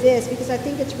with this because I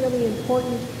think it's really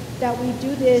important that we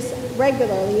do this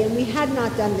regularly, and we had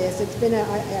not done this.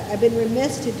 I've been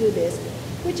remiss to do this,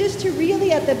 which is to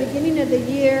really at the beginning of the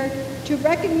year to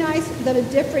recognize that a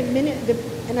different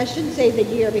and I shouldn't say the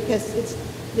year because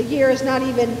the year is not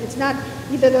even, it's not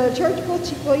either the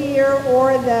liturgical year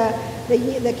or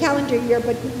the calendar year,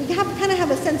 but we kind of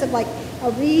have a sense of like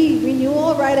a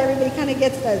renewal, right? Everybody kind of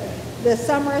gets the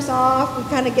summers off. We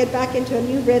kind of get back into a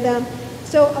new rhythm.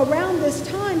 So around this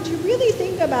time to really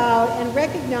think about and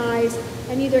recognize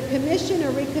and either commission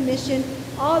or recommission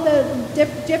all the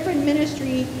different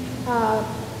ministry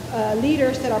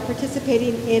leaders that are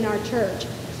participating in our church.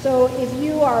 So if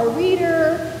you are a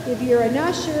reader, if you're an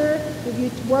usher, if you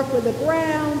work with the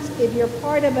grounds, if you're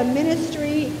part of a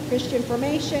ministry, Christian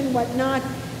formation, whatnot,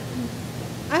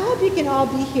 I hope you can all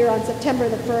be here on September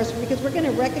the 1st because we're going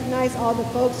to recognize all the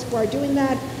folks who are doing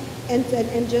that and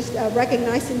just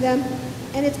recognizing them.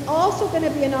 And it's also going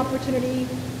to be an opportunity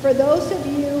for those of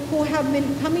you who have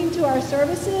been coming to our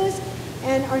services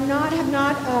and have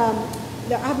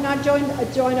not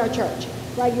joined our church.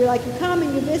 Right, you come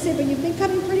and you visit, but you've been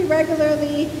coming pretty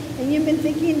regularly, and you've been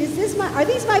thinking, are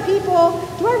these my people?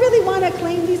 Do I really want to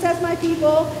claim these as my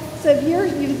people? So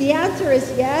if the answer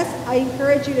is yes, I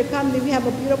encourage you to come. We have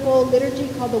a beautiful liturgy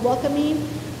called the welcoming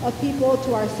of people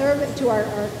to our service, to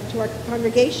our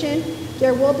congregation.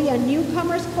 There will be a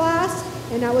newcomers class,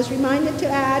 and I was reminded to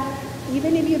add,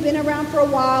 even if you've been around for a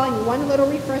while and you want a little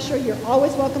refresher, you're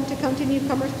always welcome to come to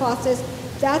newcomers classes.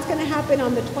 That's going to happen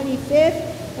on the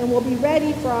 25th. And we'll be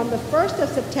ready for on the 1st of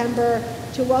September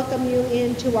to welcome you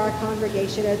into our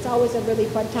congregation. It's always a really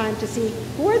fun time to see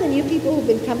who are the new people who've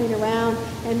been coming around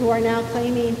and who are now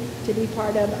claiming to be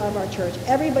part of our church.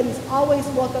 Everybody's always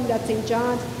welcomed at St.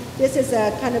 John's. This is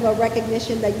a kind of a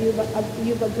recognition that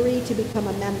you've agreed to become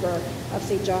a member of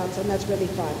St. John's, and that's really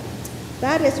fun.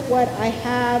 That is what I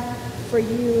have for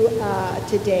you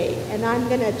today. And I'm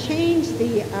going to change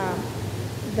this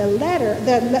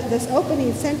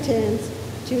opening sentence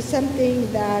to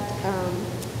something that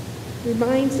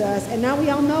reminds us, and now we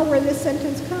all know where this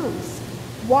sentence comes.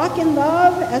 Walk in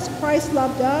love as Christ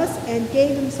loved us and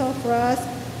gave himself for us,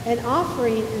 an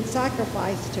offering and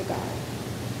sacrifice to God.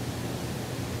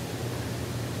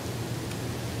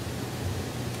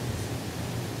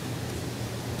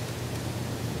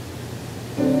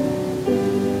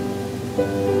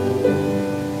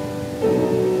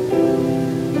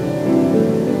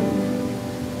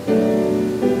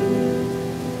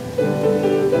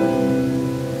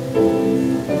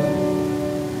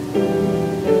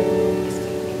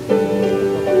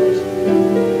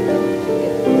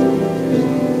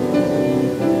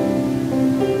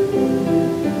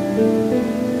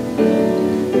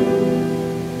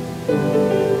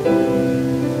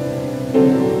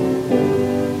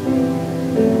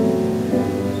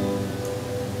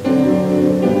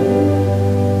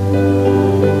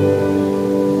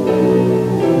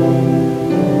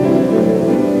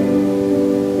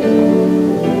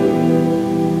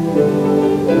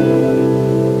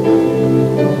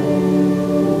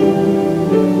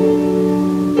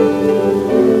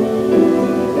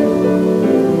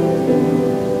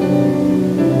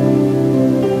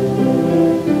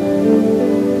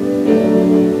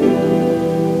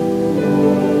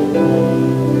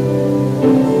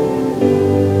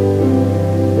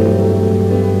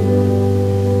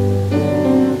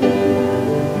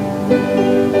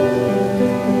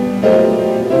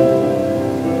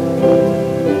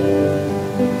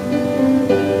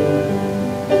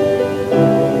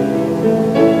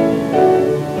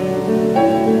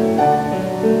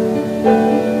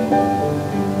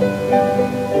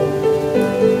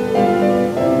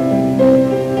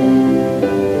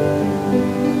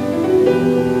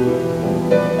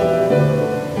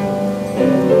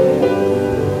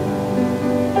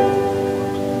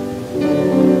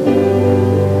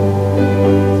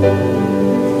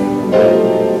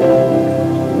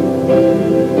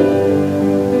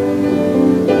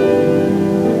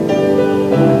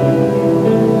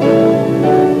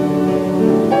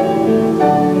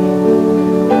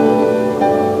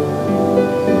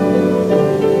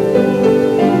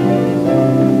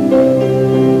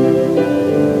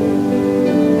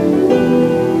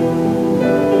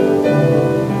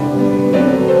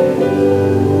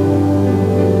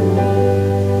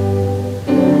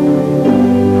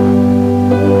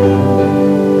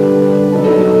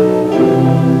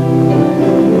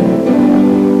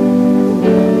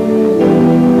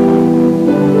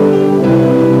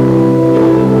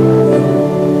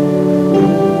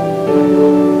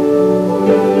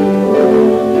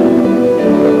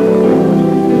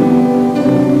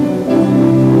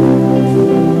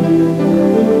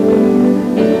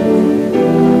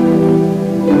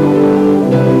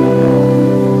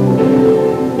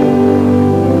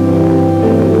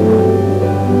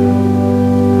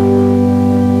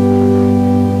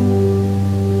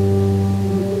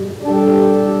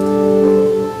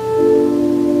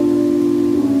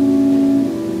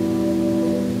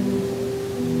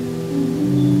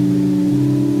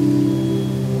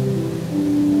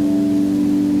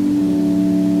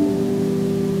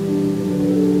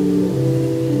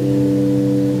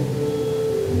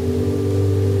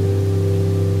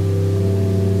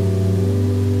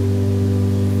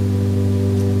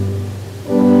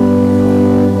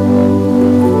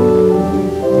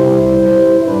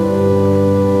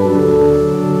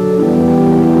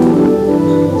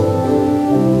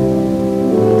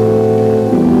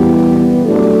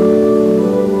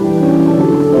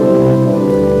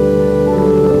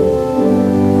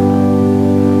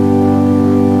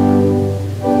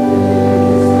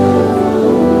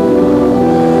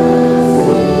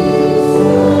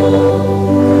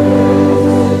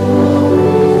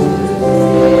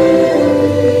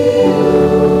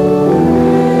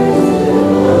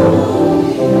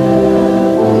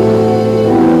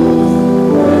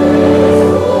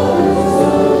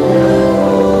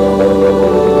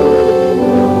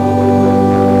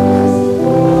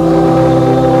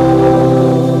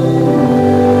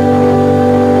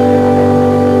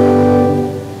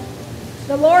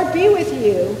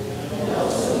 you.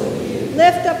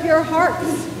 Lift up your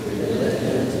hearts.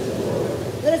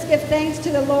 Let us give thanks to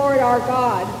the Lord our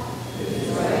God.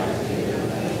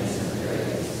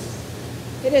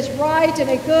 It is right and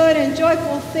a good and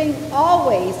joyful thing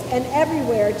always and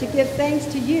everywhere to give thanks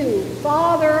to you,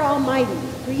 Father Almighty,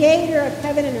 creator of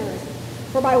heaven and earth.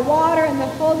 For by water and the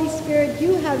Holy Spirit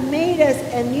you have made us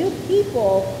a new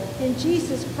people in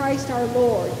Jesus Christ our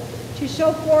Lord, to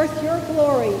show forth your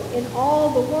glory in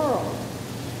all the world.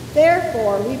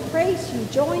 Therefore we praise you,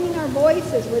 joining our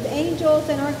voices with angels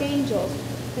and archangels,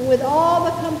 and with all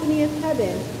the company of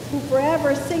heaven, who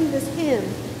forever sing this hymn,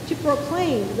 to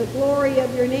proclaim the glory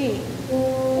of your name.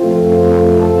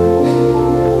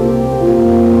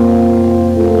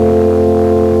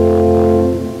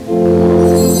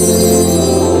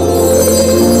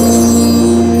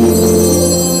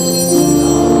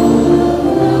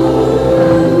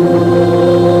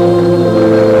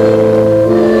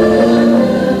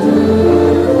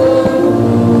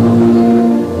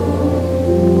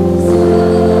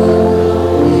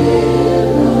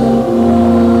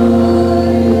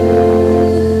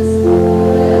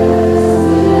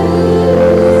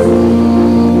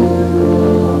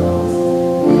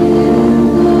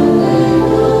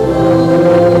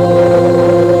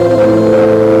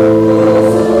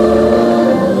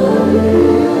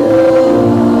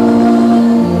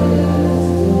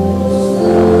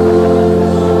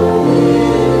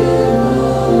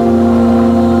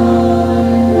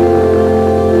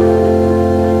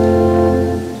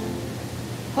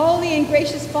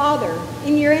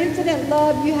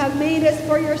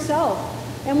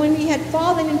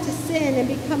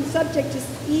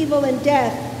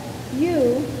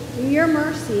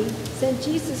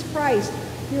 Jesus Christ,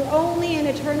 your only and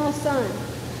eternal Son,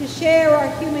 to share our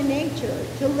human nature,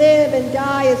 to live and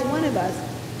die as one of us,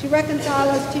 to reconcile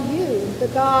us to you, the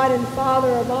God and Father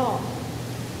of all.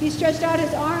 He stretched out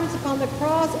his arms upon the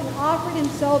cross and offered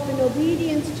himself in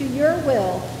obedience to your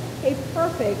will, a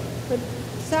perfect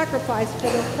sacrifice for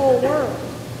the whole world.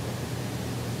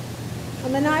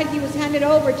 On the night he was handed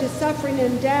over to suffering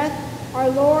and death, our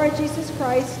Lord Jesus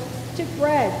Christ took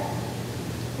bread.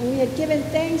 When he had given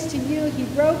thanks to you, he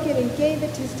broke it and gave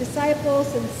it to his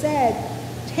disciples and said,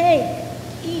 "Take,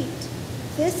 eat.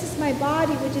 This is my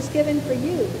body which is given for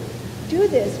you. Do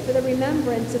this for the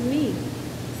remembrance of me."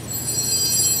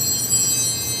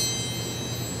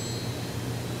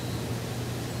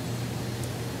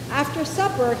 After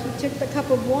supper, he took the cup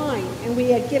of wine, and when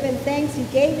he had given thanks, he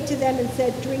gave it to them and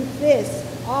said, "Drink this,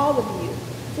 all of you.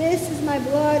 This is my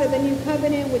blood of the new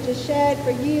covenant, which is shed for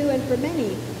you and for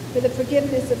many, for the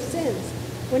forgiveness of sins.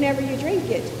 Whenever you drink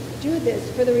it, do this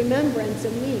for the remembrance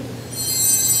of me."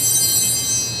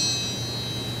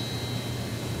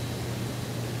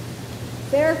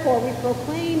 Therefore, we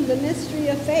proclaim the mystery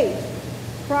of faith.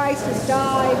 Christ has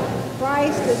died,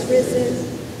 Christ has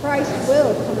risen, Christ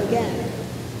will come again.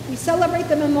 We celebrate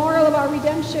the memorial of our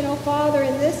redemption, O Father,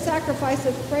 in this sacrifice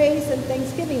of praise and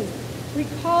thanksgiving,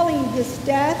 recalling his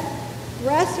death,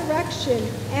 resurrection,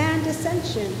 and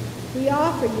ascension. We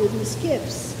offer you these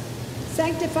gifts.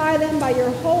 Sanctify them by your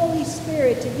Holy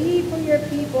Spirit to be for your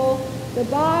people the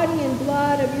body and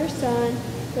blood of your Son,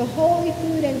 the holy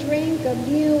food and drink of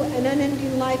new and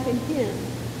unending life in him.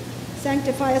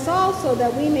 Sanctify us also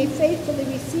that we may faithfully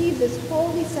receive this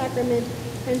holy sacrament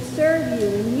and serve you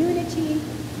in unity,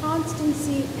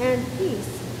 constancy, and peace,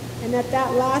 and at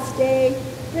that last day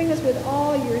bring us with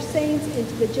all your saints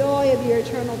into the joy of your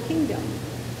eternal kingdom.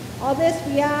 All this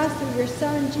we ask through your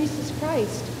Son, Jesus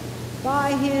Christ,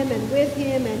 by him and with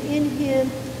him and in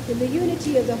him, in the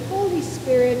unity of the Holy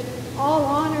Spirit, all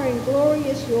honor and glory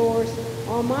is yours,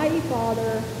 Almighty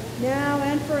Father, now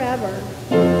and forever.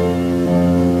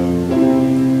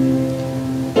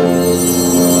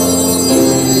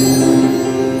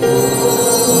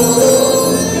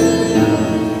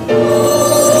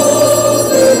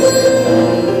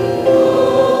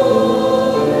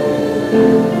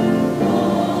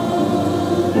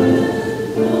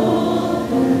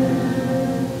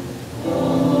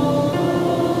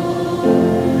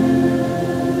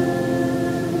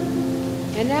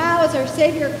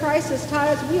 Savior Christ has taught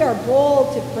us, we are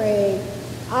bold to pray,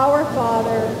 "Our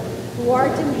Father, who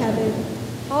art in heaven,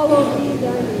 hallowed be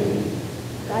thy name.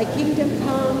 Thy kingdom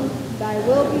come, thy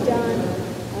will be done,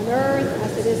 on earth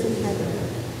as it is in heaven.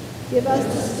 Give us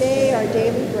this day our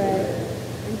daily bread,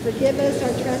 and forgive us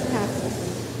our trespasses,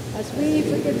 as we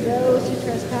forgive those who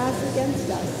trespass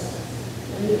against us.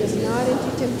 And lead us not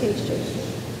into temptation,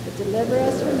 but deliver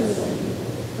us from evil.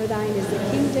 For thine is the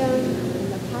kingdom,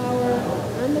 and the power,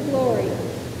 and the glory,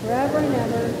 forever and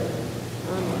ever.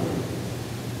 Amen.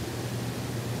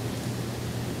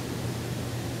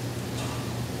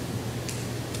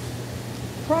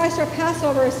 Christ our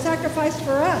Passover is sacrificed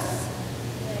for us.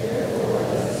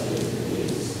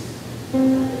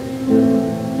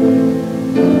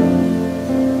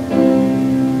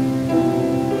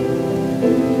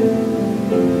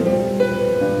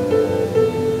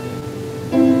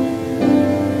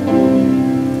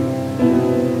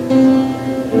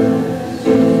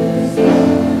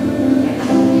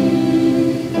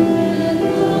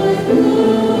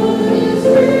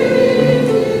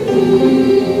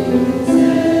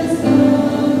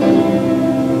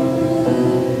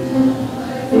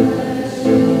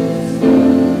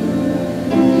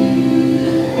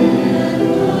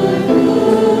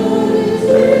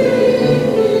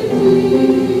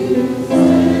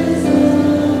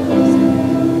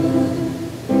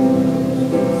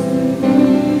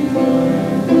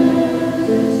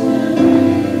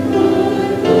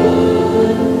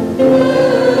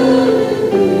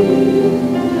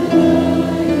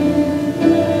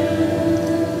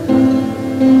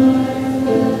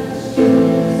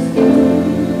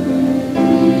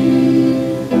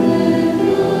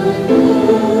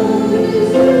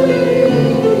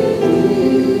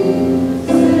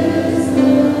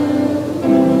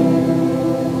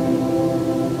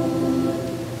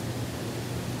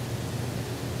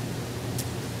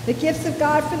 The gifts of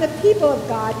God for the people of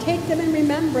God. Take them in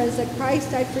remembrance that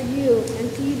Christ died for you, and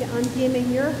feed on him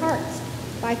in your hearts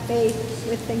by faith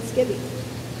with thanksgiving.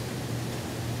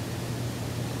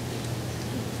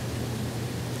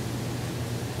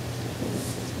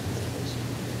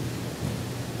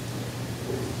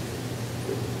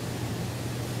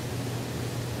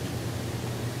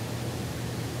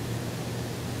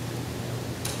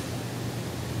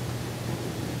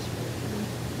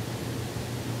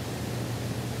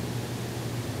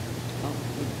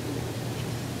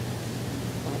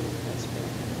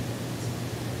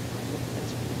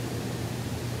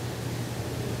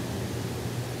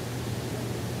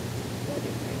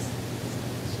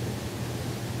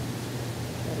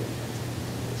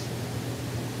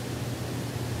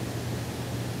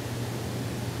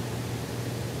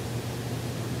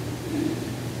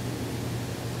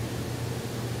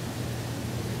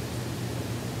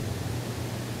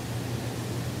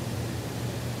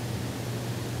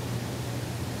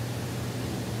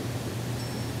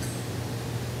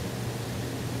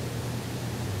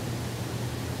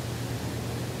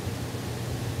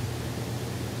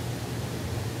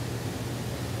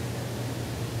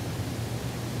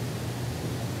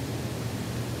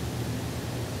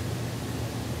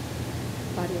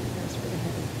 Body of Christ for the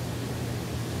heaven.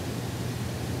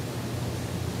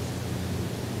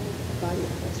 Body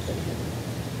of Christ for the heaven.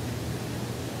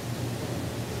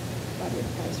 Body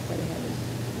of Christ for the heaven.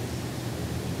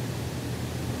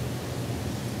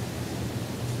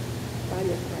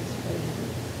 Body of Christ for the heaven.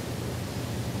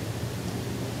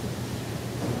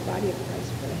 Body of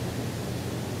Christ for the heaven.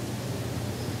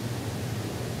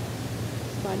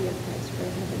 Body of Christ for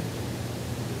the heaven.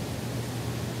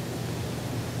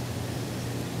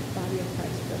 Body of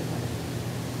Christ for the heaven.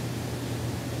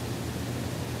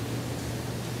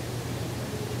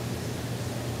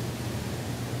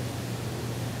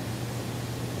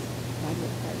 Body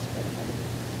of Christ for the heaven.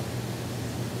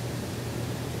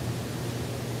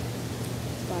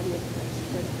 Body of Christ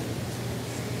for the heaven.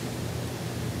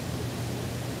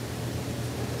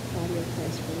 Body of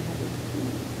Christ for the heaven.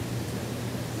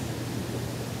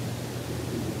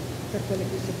 Cuerpo de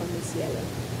Cristo para el cielo.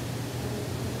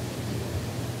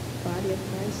 Body of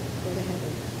Christ for the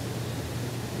heaven.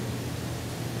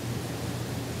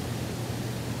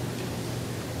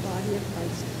 Body of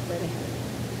Christ for the heaven.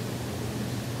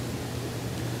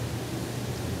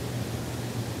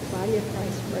 Body of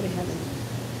Christ for the heaven.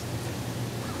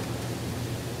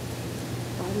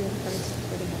 Body of Christ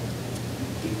for the heaven.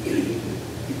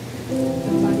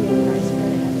 Body of Christ for the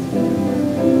heaven.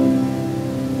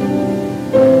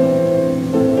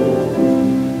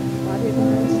 Body of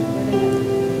Christ for the heaven.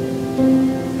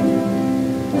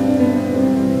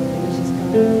 Gracious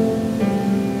God,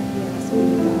 we ask you,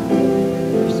 God,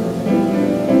 your servant,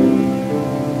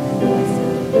 bless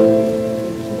him,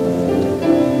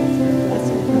 bless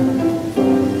him, God,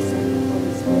 Father, Son, and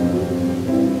Holy Spirit.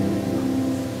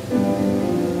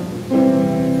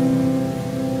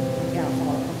 Yeah,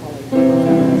 Holy.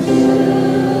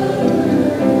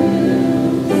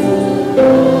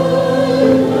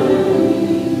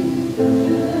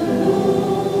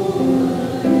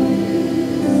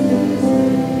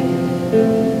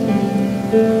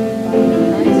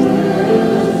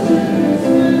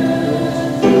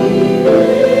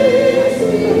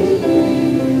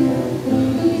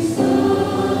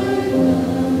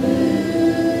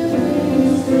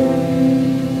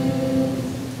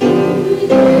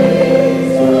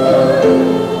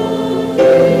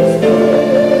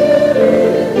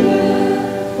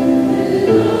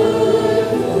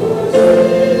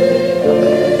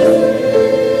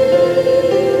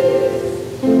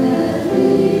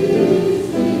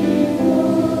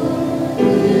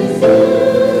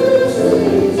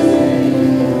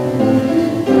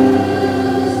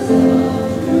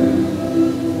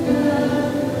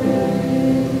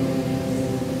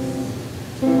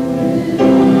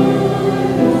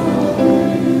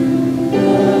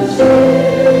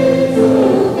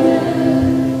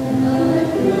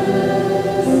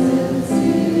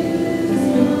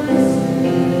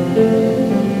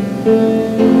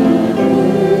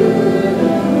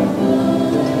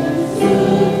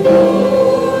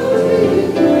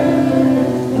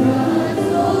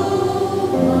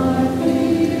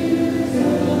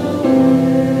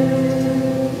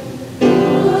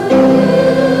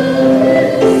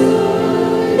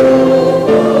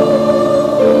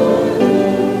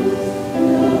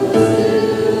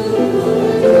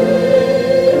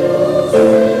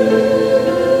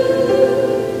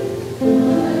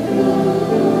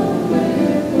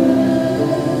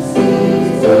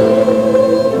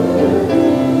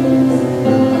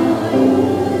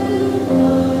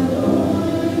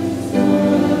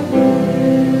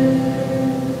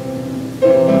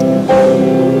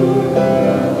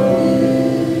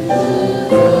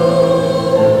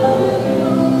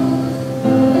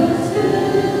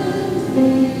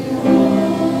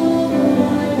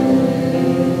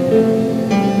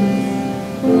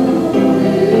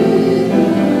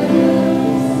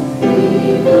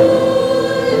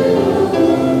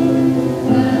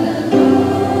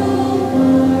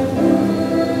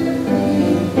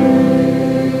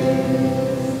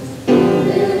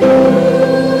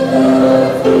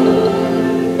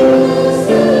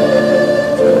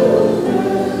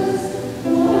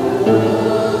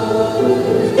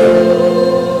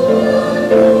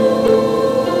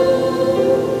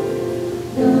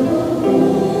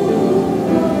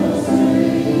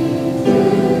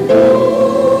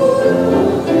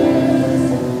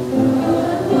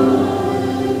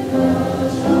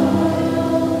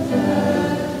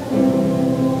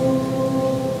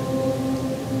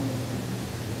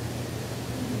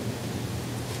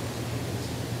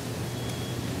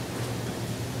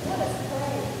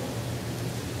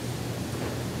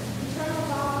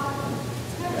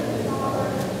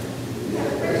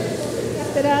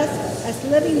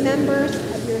 living members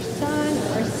of your Son,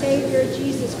 our Savior,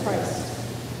 Jesus Christ.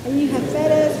 And you have fed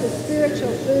us with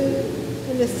spiritual food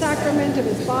in the sacrament of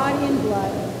his body and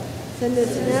blood. Send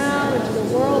us now into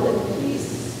the world in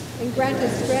peace, and grant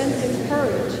us strength and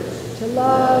courage to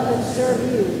love and serve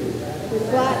you with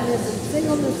gladness and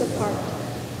singleness of heart.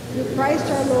 Through Christ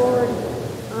our Lord.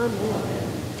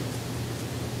 Amen.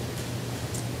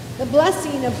 The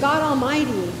blessing of God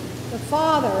Almighty, the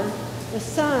Father, the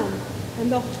Son,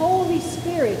 and the Holy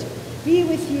Spirit be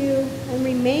with you and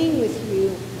remain with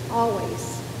you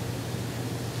always.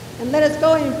 And let us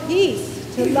go in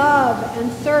peace to love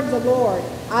and serve the Lord.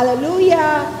 Alleluia,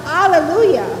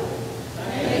 alleluia.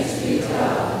 Thanks be to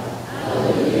God.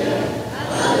 Alleluia.